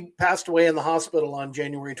 He passed away in the hospital on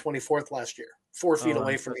January 24th last year, 4 feet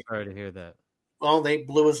away from me. Sorry to hear that. Well, they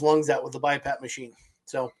blew his lungs out with the BiPAP machine.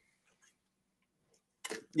 So,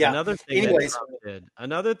 yeah. Another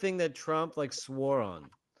thing that Trump like swore on.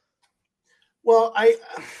 Well, I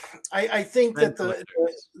think that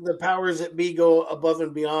the powers that be go above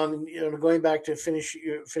and beyond. Going back to finish.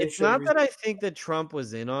 It's not that I think that Trump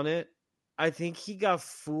was in on it. I think he got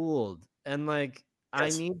fooled, and like.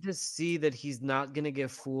 Yes. I need to see that he's not going to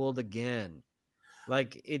get fooled again.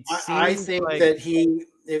 Like I think that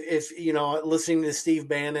if listening to Steve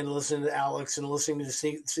Bannon, listening to Alex, and listening to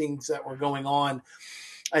things that were going on,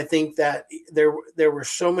 I think that there were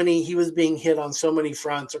so many. He was being hit on so many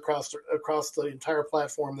fronts across the entire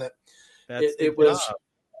platform that it was.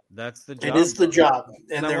 That's the job. It is the job,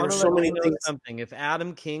 and there were so many things. Something. If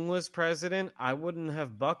Adam King was president, I wouldn't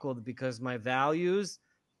have buckled because my values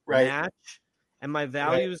match. And my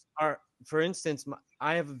values are, for instance,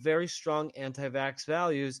 I have very strong anti-vax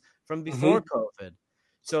values from before COVID.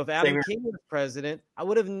 So if Adam King was president, I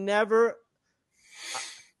would have never.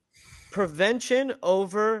 Prevention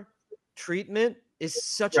over treatment is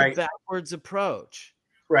such a backwards approach.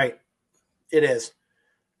 Right. It is.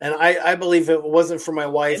 And I believe if it wasn't for my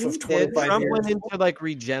wife of 25 Trump years. Went into like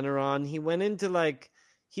Regeneron. He went into like.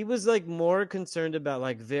 He was like more concerned about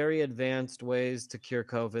like very advanced ways to cure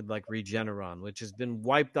COVID, like Regeneron, which has been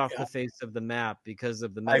wiped off the face of the map because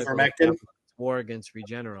of the medical war against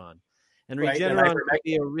Regeneron. And Regeneron could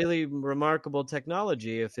be a really remarkable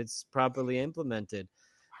technology if it's properly implemented.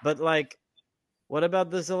 But like, what about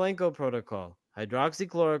the Zelenko protocol?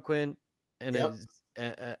 Hydroxychloroquine and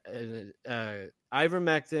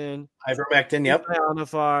ivermectin,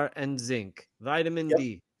 ionifar, and zinc, vitamin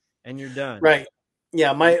D, and you're done. Right.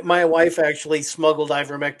 Yeah, my wife actually smuggled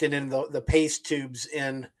ivermectin in the paste tubes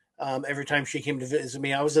in every time she came to visit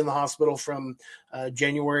me. I was in the hospital from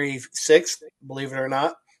January 6th, believe it or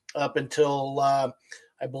not, up until I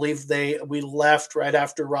believe we left right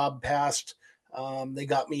after Rob passed. They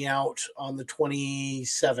got me out on the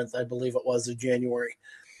 27th, I believe it was, of January.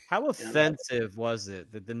 How offensive was it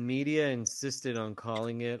that the media insisted on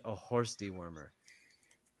calling it a horse dewormer?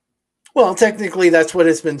 Well, technically, that's what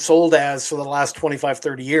it's been sold as for the last 25,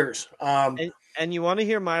 30 years. And you want to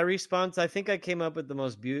hear my response? I think I came up with the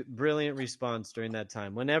most brilliant response during that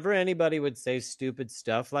time. Whenever anybody would say stupid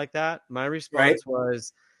stuff like that, my response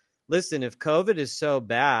was, listen, if COVID is so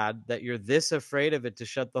bad that you're this afraid of it to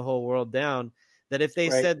shut the whole world down, that if they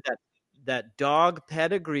said that dog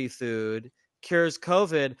pedigree food cures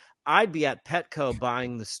COVID, I'd be at Petco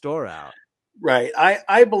buying the store out. Right.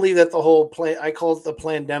 I believe that the whole plan, I call it the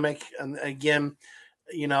pandemic. And again,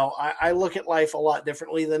 I look at life a lot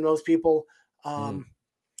differently than most people.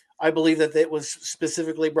 I believe that it was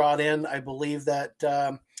specifically brought in. I believe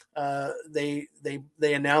that they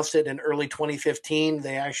announced it in early 2015.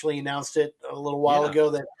 They actually announced it a little while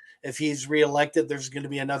ago that if he's reelected, there's going to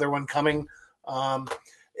be another one coming.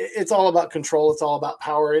 It's all about control. It's all about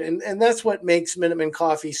power. And that's what makes Minuteman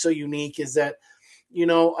Coffee so unique is that,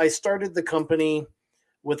 I started the company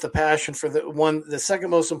with the passion for the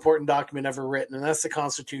second most important document ever written, and that's the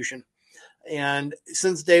Constitution. And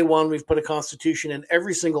since day one, we've put a Constitution in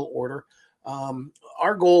every single order.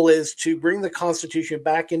 Our goal is to bring the Constitution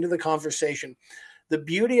back into the conversation. The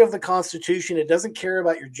beauty of the Constitution, it doesn't care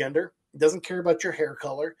about your gender. It doesn't care about your hair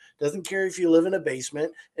color. It doesn't care if you live in a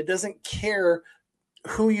basement. It doesn't care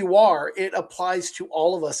who you are. It applies to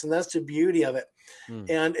all of us, and that's the beauty of it.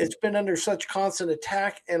 And it's been under such constant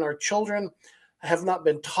attack, and our children have not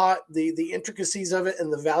been taught the intricacies of it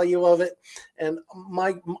and the value of it. And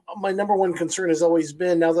my number one concern has always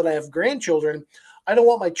been, now that I have grandchildren, I don't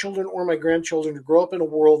want my children or my grandchildren to grow up in a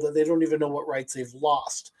world that they don't even know what rights they've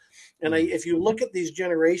lost. And if you look at these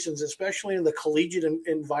generations, especially in the collegiate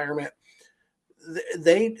environment,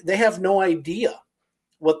 they have no idea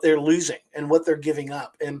what they're losing and what they're giving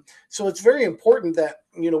up. And so it's very important that,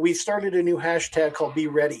 we've started a new hashtag called Be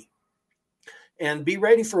Ready. And be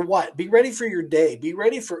ready for what? Be ready for your day. Be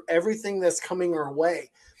ready for everything that's coming our way.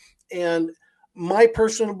 And my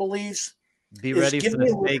personal beliefs. Be ready for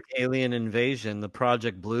the fake alien invasion, the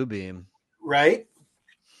Project Bluebeam. Right?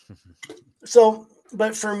 So,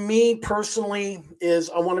 but for me personally is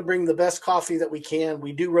I want to bring the best coffee that we can.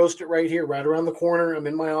 We do roast it right here, right around the corner. I'm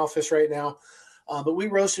in my office right now. But we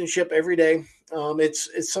roast and ship every day.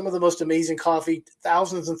 It's some of the most amazing coffee,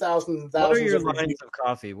 thousands and thousands and thousands. What are your lines of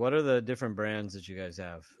coffee? What are the different brands that you guys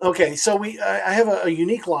have? Okay, so I have a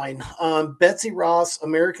unique line. Betsy Ross,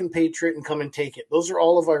 American Patriot, and Come and Take It. Those are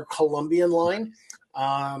all of our Colombian line.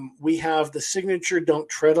 We have the signature Don't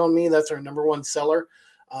Tread on Me. That's our number one seller.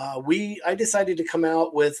 I decided to come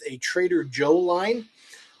out with a Trader Joe line,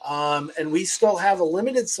 and we still have a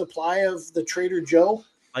limited supply of the Trader Joe.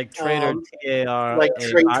 Like Trader T-A-R, like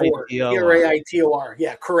Trader T-A-R.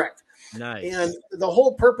 Yeah, correct. Nice. And the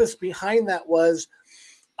whole purpose behind that was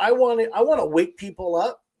I want to wake people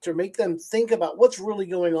up to make them think about what's really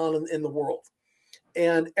going on in the world.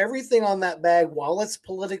 And everything on that bag, while it's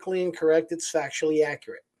politically incorrect, it's factually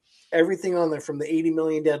accurate. Everything on there, from the 80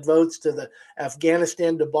 million dead votes to the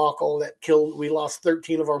Afghanistan debacle that we lost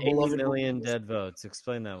 13 of our beloved. 80 million dead votes.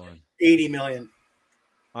 Explain that one. 80 million.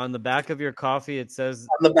 On the back of your coffee, it says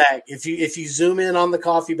on the bag. If you zoom in on the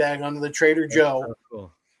coffee bag onto the Trader Joe, so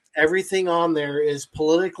cool. Everything on there is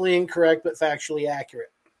politically incorrect but factually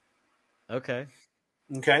accurate. Okay.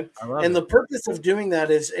 And the purpose of doing that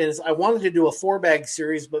is I wanted to do a 4-bag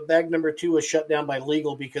series, but bag number 2 was shut down by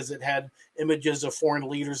legal because it had images of foreign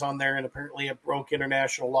leaders on there, and apparently it broke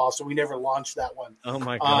international law, so we never launched that one. Oh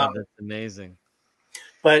my God, that's amazing.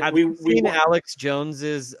 But have you seen Alex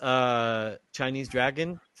Jones's Chinese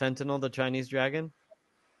Dragon, Fentanyl the Chinese Dragon?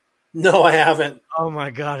 No, I haven't. Oh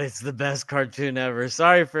my God, it's the best cartoon ever.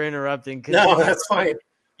 Sorry for interrupting. No, that's fine.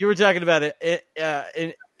 You were talking about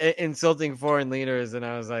insulting foreign leaders, and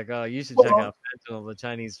I was like, oh, you should check out Fentanyl the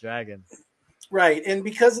Chinese Dragon. Right, and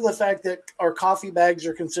because of the fact that our coffee bags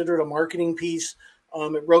are considered a marketing piece,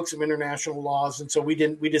 it broke some international laws, and so we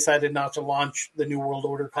decided not to launch the New World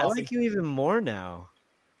Order coffee. I like you even more now.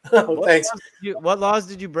 Thanks. What laws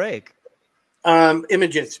did you break?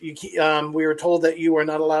 Images. We were told that you are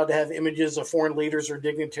not allowed to have images of foreign leaders or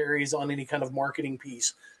dignitaries on any kind of marketing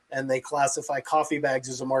piece, and they classify coffee bags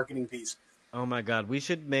as a marketing piece. Oh my God, we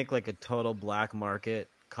should make like a total black market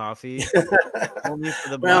coffee only for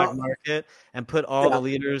the black market, and put all the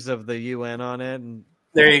leaders of the UN on it. And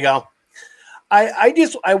there you go.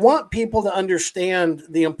 I want people to understand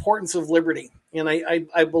the importance of liberty, and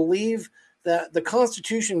I believe that the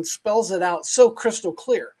Constitution spells it out so crystal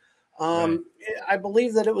clear. Right. I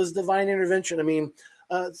believe that it was divine intervention. I mean,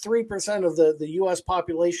 3% of the U.S.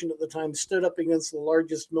 population at the time stood up against the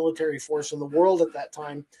largest military force in the world at that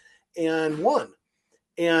time and won.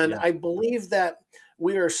 And I believe that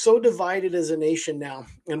we are so divided as a nation now,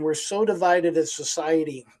 and we're so divided as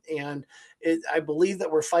society. And I believe that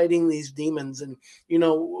we're fighting these demons. And,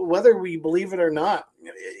 whether we believe it or not,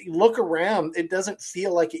 look around, it doesn't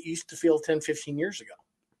feel like it used to feel 10, 15 years ago.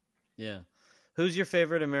 Yeah. Who's your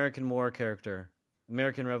favorite American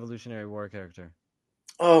Revolutionary War character?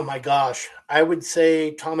 Oh my gosh. I would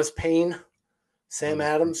say Thomas Paine, Sam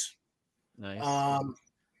Adams. Nice.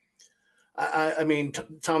 I mean,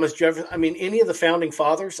 Thomas Jefferson. I mean, any of the founding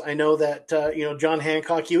fathers. I know that, John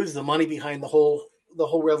Hancock, he was the money behind the whole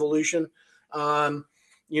revolution.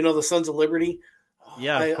 The Sons of Liberty.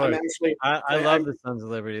 Yeah, of I'm course. actually I I, love the Sons of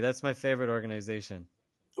Liberty. That's my favorite organization.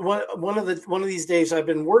 one of these days I've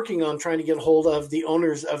been working on trying to get hold of the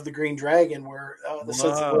owners of the Green Dragon, where the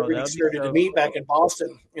Sons of Whoa, that Liberty would be started to so meet back cool. in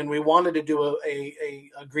Boston, and we wanted to do a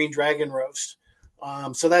Green Dragon roast.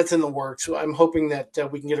 So that's in the works. So I'm hoping that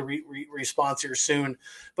we can get a response here soon.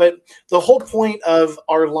 But the whole point of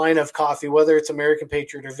our line of coffee, whether it's American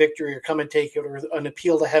Patriot or Victory or Come and Take It or an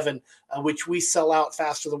Appeal to Heaven, which we sell out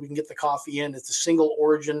faster than we can get the coffee in, it's a single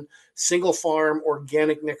origin, single farm,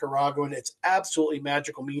 organic Nicaraguan. It's absolutely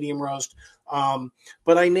magical medium roast.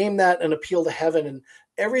 But I name that an Appeal to Heaven, and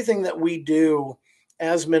everything that we do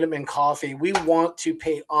as Minutemen Coffee, we want to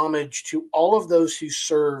pay homage to all of those who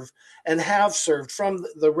serve and have served from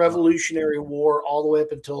the Revolutionary War all the way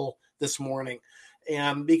up until this morning.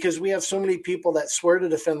 And because we have so many people that swear to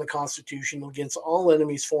defend the Constitution against all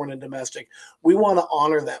enemies, foreign and domestic, we want to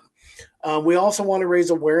honor them. We also want to raise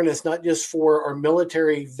awareness, not just for our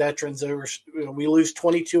military veterans. We lose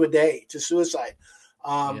 22 a day to suicide.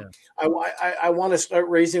 Yeah. I want to start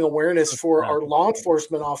raising awareness for our law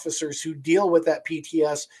enforcement officers who deal with that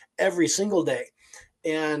PTS every single day.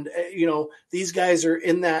 And, these guys are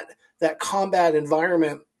in that combat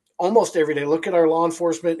environment almost every day. Look at our law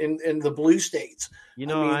enforcement in the blue states.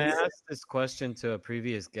 I asked this question to a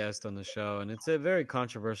previous guest on the show, and it's a very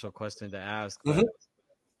controversial question to ask. But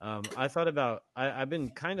I thought about, I've been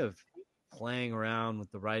kind of playing around with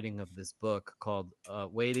the writing of this book called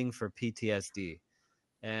Waiting for PTSD.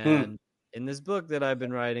 And in this book that I've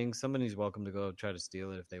been writing, somebody's welcome to go try to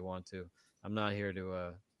steal it if they want to. I'm not here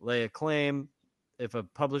to lay a claim. If a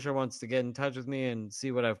publisher wants to get in touch with me and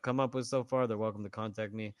see what I've come up with so far, they're welcome to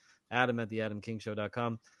contact me,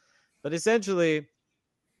 adam@theadamkingshow.com. But essentially,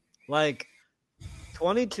 like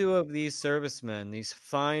 22 of these servicemen, these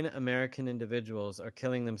fine American individuals, are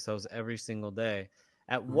killing themselves every single day.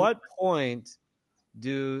 At what point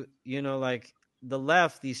do, like the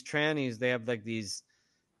left, these trannies, they have like these,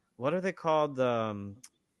 what are they called?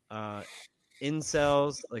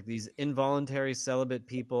 Incels, like these involuntary celibate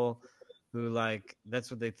people who, like, that's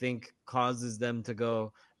what they think causes them to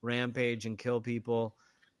go rampage and kill people.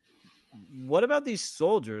 What about these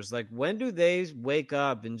soldiers? Like, when do they wake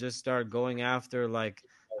up and just start going after, like,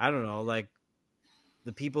 I don't know, like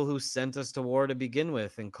the people who sent us to war to begin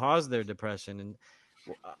with and caused their depression?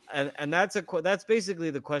 And that's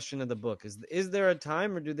basically the question of the book. Is there a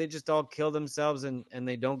time, or do they just all kill themselves and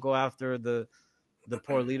they don't go after the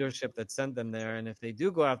poor leadership that sent them there? And if they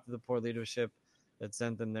do go after the poor leadership that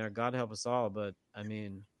sent them there, God help us all. But I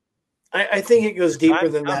mean, I think it goes deeper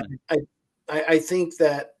time's than that. coming. I think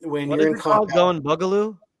that when What you're is in it called? combat, Going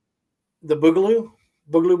Boogaloo? the Boogaloo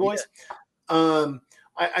Boys.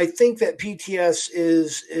 I think that PTS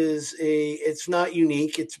it's not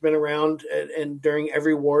unique. It's been around, and during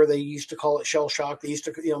every war they used to call it shell shock. They used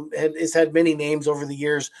to, it's had many names over the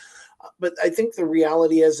years. But I think the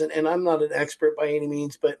reality is, and I'm not an expert by any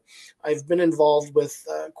means, but I've been involved with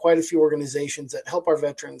quite a few organizations that help our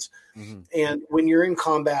veterans. And when you're in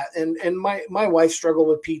combat, and my wife struggled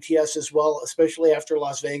with PTS as well, especially after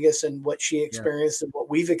Las Vegas and what she experienced and what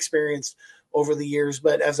we've experienced over the years.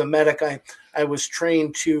 But as a medic, I was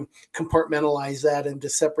trained to compartmentalize that and to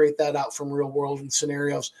separate that out from real world and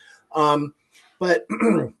scenarios. But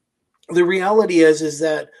the reality is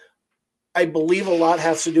that I believe a lot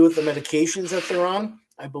has to do with the medications that they're on.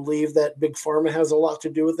 I believe that Big Pharma has a lot to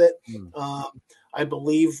do with it. I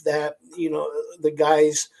believe that, the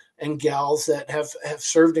guys and gals that have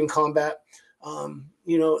served in combat,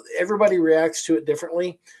 everybody reacts to it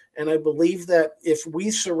differently. And I believe that if we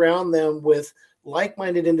surround them with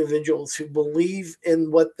like-minded individuals who believe in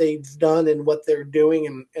what they've done and what they're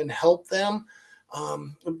doing and help them,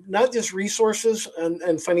 not just resources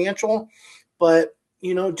and financial, but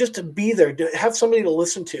just to be there, to have somebody to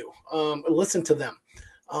listen to them.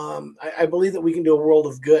 I believe that we can do a world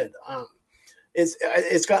of good.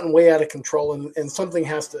 It's gotten way out of control, and something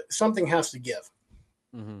has to give.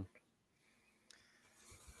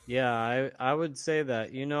 Yeah, I would say that.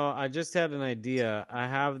 I just had an idea. I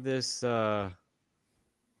have this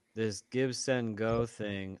this Give Send Go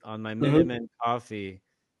thing on my Minutemen Coffee.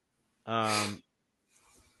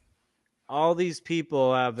 All these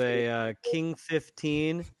people have a King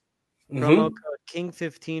 15 promo code King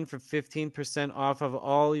 15 for 15% off of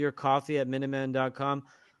all your coffee at minutemen.com.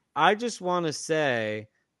 I just want to say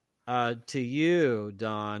to you,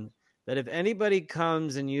 Don, that if anybody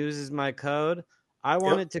comes and uses my code, I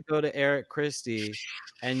want it to go to Eric Christie,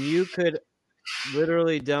 and you could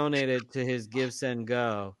literally donate it to his Give Send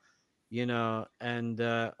Go. and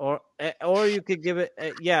or you could give it,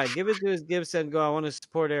 give it to his gifts and go, I want to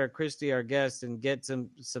support Eric Christie, our guest, and get some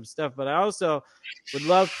stuff. But I also would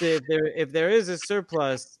love to, if there is a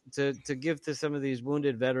surplus, to give to some of these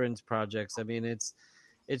wounded veterans projects. I mean, it's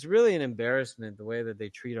really an embarrassment the way that they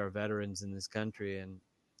treat our veterans in this country, and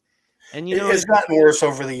It's gotten worse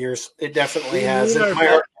over the years. It definitely has.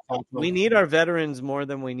 We need our veterans more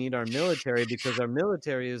than we need our military, because our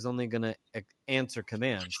military is only going to answer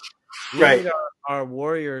commands. We need our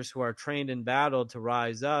warriors who are trained in battle to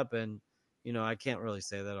rise up. And, I can't really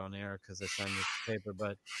say that on air because I signed this paper,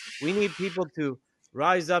 but we need people to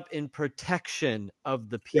rise up in protection of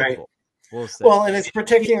the people. We'll say. Well, and it's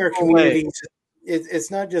protecting our communities. It's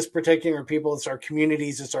not just protecting our people. It's our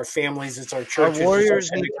communities. It's our families. It's our churches. Our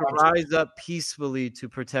warriors need to rise up peacefully to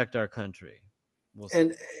protect our country.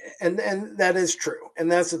 And that is true.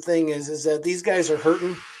 And that's the thing is that these guys are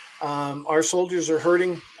hurting. Our soldiers are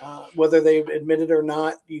hurting, whether they admit it or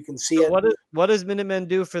not. You can see it. What does Minutemen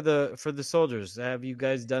do for the soldiers? Have you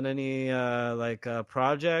guys done any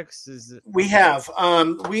projects? We have.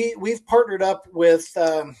 We've partnered up with.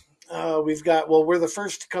 We're the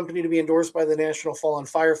first company to be endorsed by the National Fallen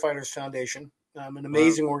Firefighters Foundation, an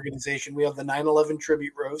amazing organization. We have the 9/11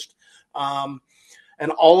 tribute roast,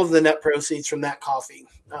 and all of the net proceeds from that coffee.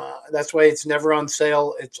 That's why it's never on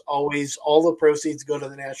sale. It's always, all the proceeds go to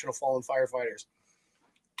the National Fallen Firefighters.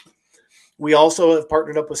 We also have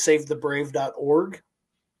partnered up with SaveTheBrave.org.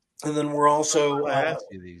 And then we're also... I asked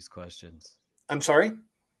you these questions. I'm sorry?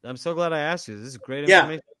 I'm so glad I asked you. This is great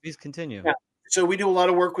information. Please continue. Yeah. So we do a lot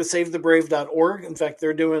of work with SaveTheBrave.org. In fact,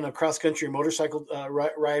 they're doing a cross-country motorcycle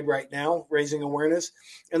ride right now, raising awareness.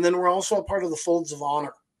 And then we're also a part of the Folds of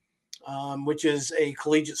Honor, which is a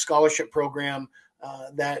collegiate scholarship program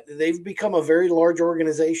that they've become a very large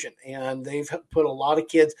organization, and they've put a lot of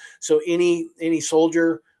kids. So any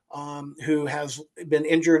soldier who has been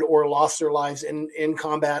injured or lost their lives in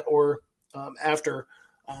combat or after,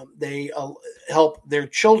 they help their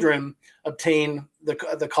children obtain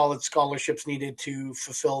the college scholarships needed to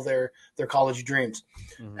fulfill their college dreams.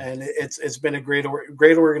 Mm-hmm. And it's been a great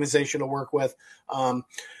organization to work with.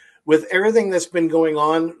 With everything that's been going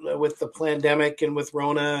on with the pandemic and with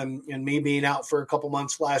Rona and me being out for a couple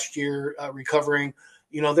months last year, recovering,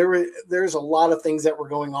 there's a lot of things that were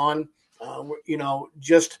going on,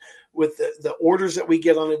 just with the orders that we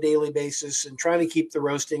get on a daily basis and trying to keep the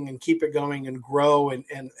roasting and keep it going and grow and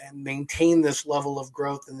maintain this level of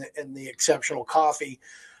growth and the exceptional coffee.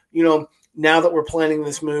 Now that we're planning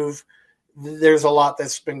this move, there's a lot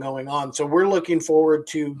that's been going on. So we're looking forward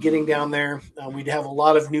to getting down there. We'd have a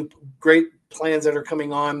lot of new great plans that are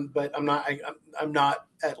coming on, but I'm not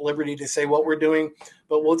at liberty to say what we're doing,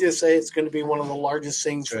 but we'll just say it's going to be one of the largest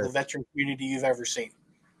things for the veteran community you've ever seen.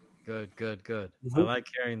 Good. Mm-hmm. I like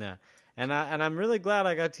hearing that. And I'm really glad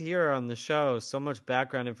I got to hear on the show so much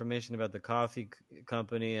background information about the coffee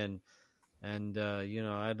company and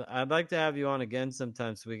I'd like to have you on again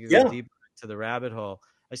sometime so we can go deeper into the rabbit hole.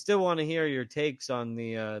 I still want to hear your takes on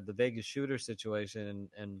the Vegas shooter situation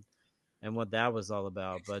and what that was all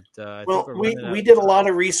about. But we did a lot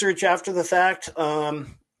of research after the fact. My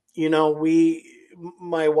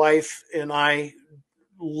wife and I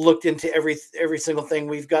looked into every single thing.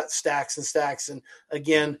 We've got stacks and stacks, and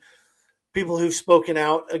again, people who've spoken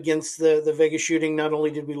out against the Vegas shooting. Not only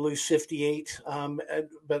did we lose 58,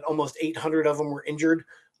 but almost 800 of them were injured.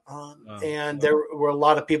 And there were a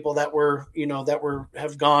lot of people that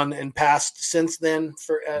have gone and passed since then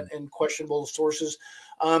in questionable sources.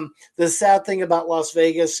 The sad thing about Las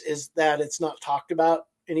Vegas is that it's not talked about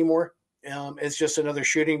anymore. It's just another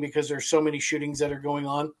shooting because there's so many shootings that are going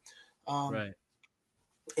on. Right.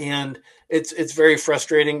 And it's very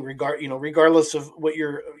frustrating regardless of what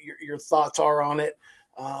your thoughts are on it.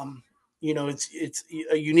 It's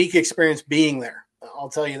a unique experience being there. I'll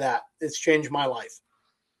tell you that. It's changed my life.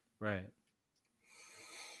 Right.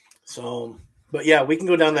 So, but yeah, we can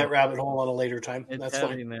go down that rabbit hole on a later time. That's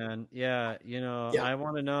heavy, fine, man. Yeah, I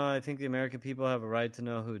want to know. I think the American people have a right to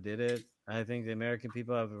know who did it. I think the American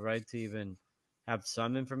people have a right to even have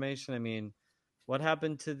some information. I mean, what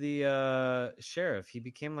happened to the sheriff? He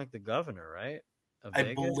became like the governor, right?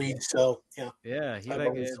 I believe so. Yeah. Yeah.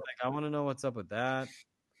 I want to know what's up with that.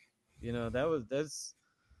 That's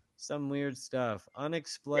some weird stuff,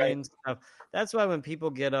 unexplained stuff. That's why when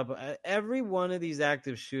people get up, every one of these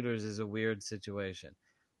active shooters is a weird situation.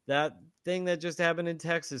 That thing that just happened in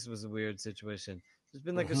Texas was a weird situation. There's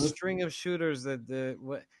been like a string of shooters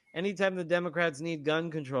anytime the Democrats need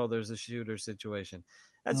gun control, there's a shooter situation.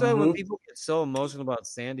 That's why when people get so emotional about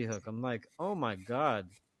Sandy Hook, I'm like, oh my God,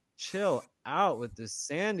 chill out with this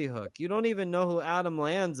Sandy Hook. You don't even know who Adam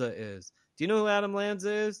Lanza is. Do you know who Adam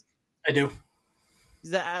Lanza is? I do.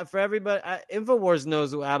 For everybody, Infowars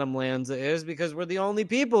knows who Adam Lanza is because we're the only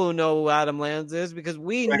people who know who Adam Lanza is because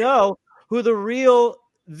we know who the real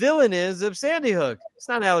villain is of Sandy Hook. It's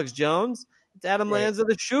not Alex Jones. It's Adam Lanza,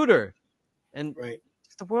 the shooter. And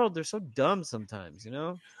the world, they're so dumb sometimes, you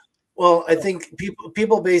know? Well, I think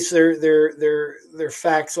people base their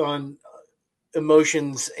facts on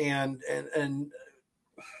emotions, and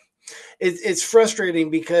it's frustrating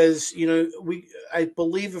because, you know, I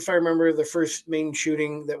believe, if I remember, the first main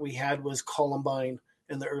shooting that we had was Columbine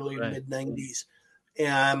in the early mid 90s.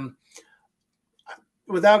 And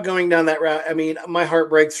without going down that route, I mean, my heart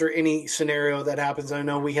breaks for any scenario that happens. I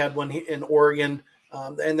know we had one in Oregon,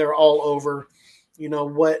 and they're all over. You know,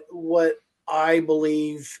 what I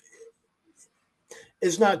believe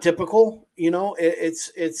is not typical. You know,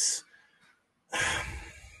 it's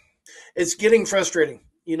getting frustrating.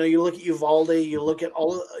 You know, you look at Uvalde, you look at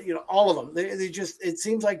all of them. They just, it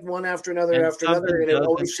seems like one after another after another, and it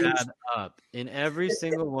always seems up in every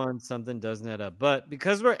single one. Something doesn't add up. But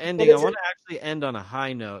because we're ending, I want to actually end on a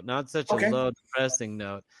high note, not such a low, depressing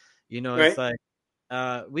note. You know, it's like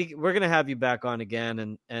we're gonna have you back on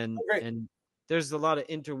again, and there's a lot of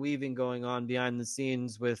interweaving going on behind the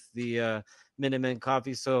scenes with the Minutemen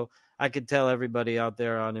Coffee. So I could tell everybody out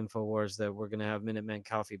there on InfoWars that we're going to have Minutemen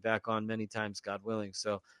Coffee back on many times, God willing.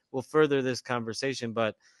 So we'll further this conversation.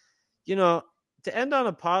 But, you know, to end on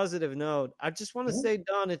a positive note, I just want to say,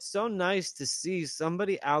 Don, it's so nice to see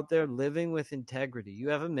somebody out there living with integrity. You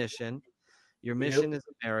have a mission. Your mission is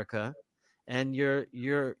America, and you're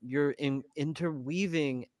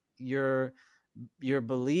interweaving your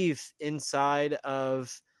belief inside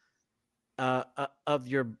of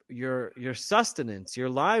your sustenance, your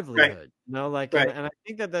livelihood, you know, like, and I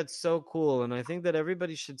think that that's so cool. And I think that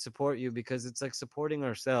everybody should support you because it's like supporting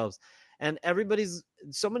ourselves. And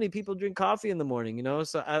so many people drink coffee in the morning, you know?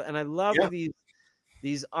 So, I love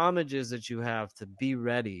these homages that you have to be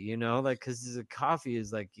ready, you know, like, cause the coffee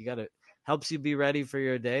is like, helps you be ready for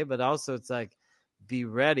your day, but also it's like, be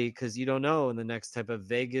ready because you don't know in the next type of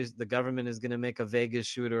Vegas, the government is going to make a Vegas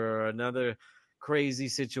shooter or another crazy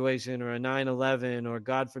situation or a 9/11, or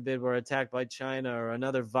God forbid we're attacked by China, or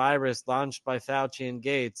another virus launched by Fauci and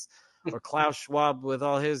Gates, or Klaus Schwab with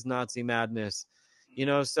all his Nazi madness, you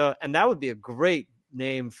know. So, and that would be a great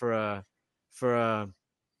name for a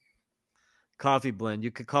coffee blend.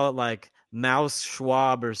 You could call it like Mouse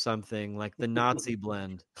Schwab or something, like the Nazi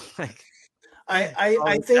blend. Like,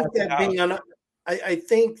 I think that being on, I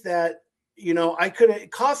think that, you know,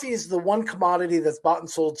 coffee is the one commodity that's bought and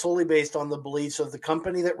sold solely based on the beliefs of the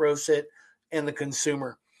company that roasts it and the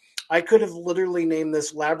consumer. I could have literally named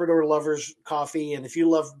this Labrador Lovers Coffee, and if you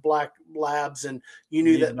love black labs and you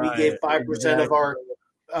knew that we gave 5%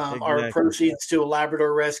 of our proceeds to a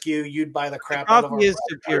Labrador rescue, you'd buy the crap out of our coffee. Is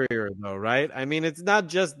superior though, right? I mean, it's not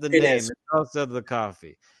just the name, it's also the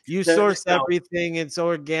coffee. You source everything, it's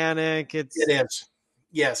organic, it is.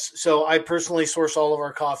 Yes. So I personally source all of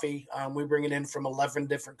our coffee. We bring it in from 11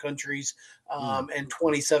 different countries and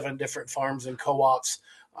 27 different farms and co-ops.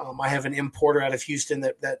 I have an importer out of Houston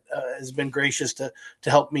that has been gracious to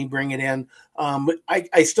help me bring it in. But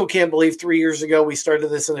I still can't believe 3 years ago we started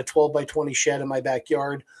this in a 12 by 20 shed in my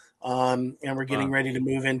backyard. And we're getting ready to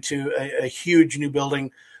move into a huge new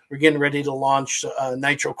building. We're getting ready to launch a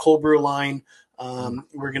nitro cold brew line.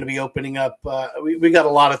 We're going to be opening up. We got a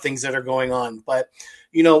lot of things that are going on, but,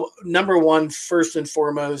 you know, number one, first and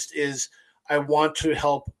foremost, is I want to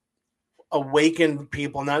help awaken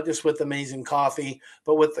people, not just with amazing coffee,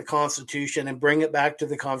 but with the Constitution, and bring it back to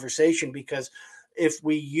the conversation. Because if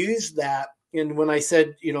we use that, and when I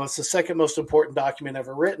said, you know, it's the second most important document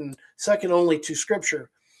ever written, second only to Scripture,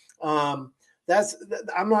 I'm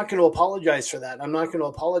not going to apologize for that. I'm not going to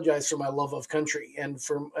apologize for my love of country and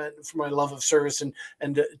for my love of service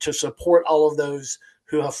and to support all of those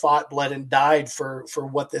who have fought, bled, and died for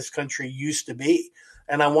what this country used to be.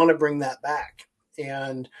 And I want to bring that back.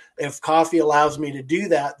 And if coffee allows me to do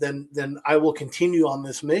that, then I will continue on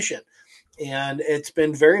this mission. And it's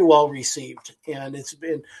been very well received. And it's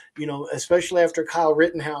been, you know, especially after Kyle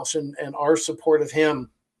Rittenhouse and our support of him,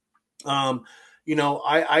 you know,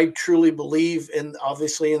 I truly believe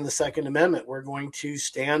obviously in the Second Amendment. We're going to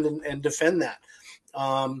stand and defend that.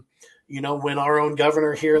 You know, when our own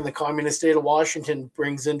governor here in the communist state of Washington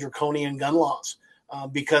brings in draconian gun laws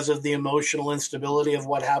because of the emotional instability of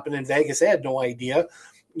what happened in Vegas, I had no idea.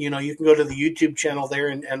 You know, you can go to the YouTube channel there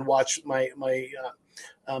and watch my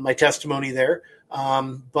testimony there.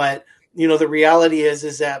 But, you know, the reality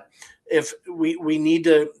is that if we need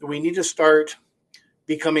to start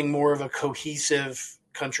becoming more of a cohesive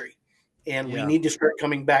country. And we need to start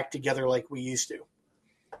coming back together like we used to.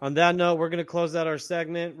 On that note, we're going to close out our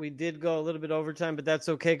segment. We did go a little bit overtime, but that's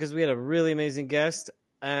okay because we had a really amazing guest.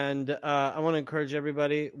 And I want to encourage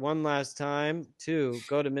everybody one last time to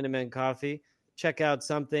go to Minutemen Coffee, check out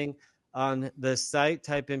something on the site,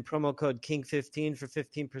 type in promo code KING15 for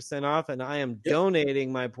 15% off. And I am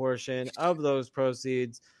donating my portion of those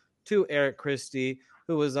proceeds to Eric Christie,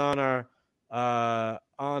 who was on our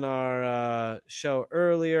show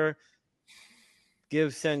earlier.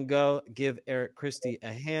 Give, send, go. Give Eric Christie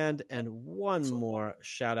a hand. And one more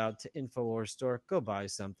shout out to InfoWars Store. Go buy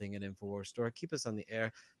something at InfoWars Store. Keep us on the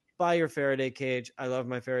air. Buy your Faraday cage. I love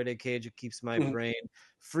my Faraday cage. It keeps my brain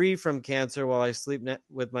free from cancer while I sleep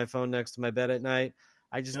with my phone next to my bed at night.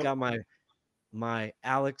 I just got my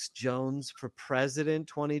Alex Jones for President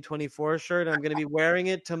 2024 shirt. I'm going to be wearing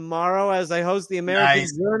it tomorrow as I host the American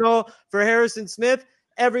Journal for Harrison Smith.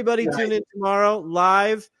 Everybody tune in tomorrow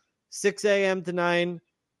live. 6 a.m. to 9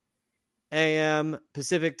 a.m.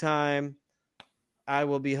 Pacific time. I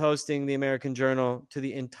will be hosting the American Journal to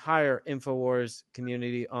the entire InfoWars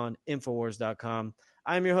community on Infowars.com.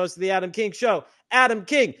 I'm your host of the Adam King Show, Adam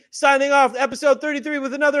King, signing off episode 33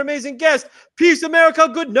 with another amazing guest. Peace, America.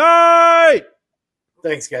 Good night.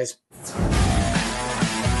 Thanks, guys.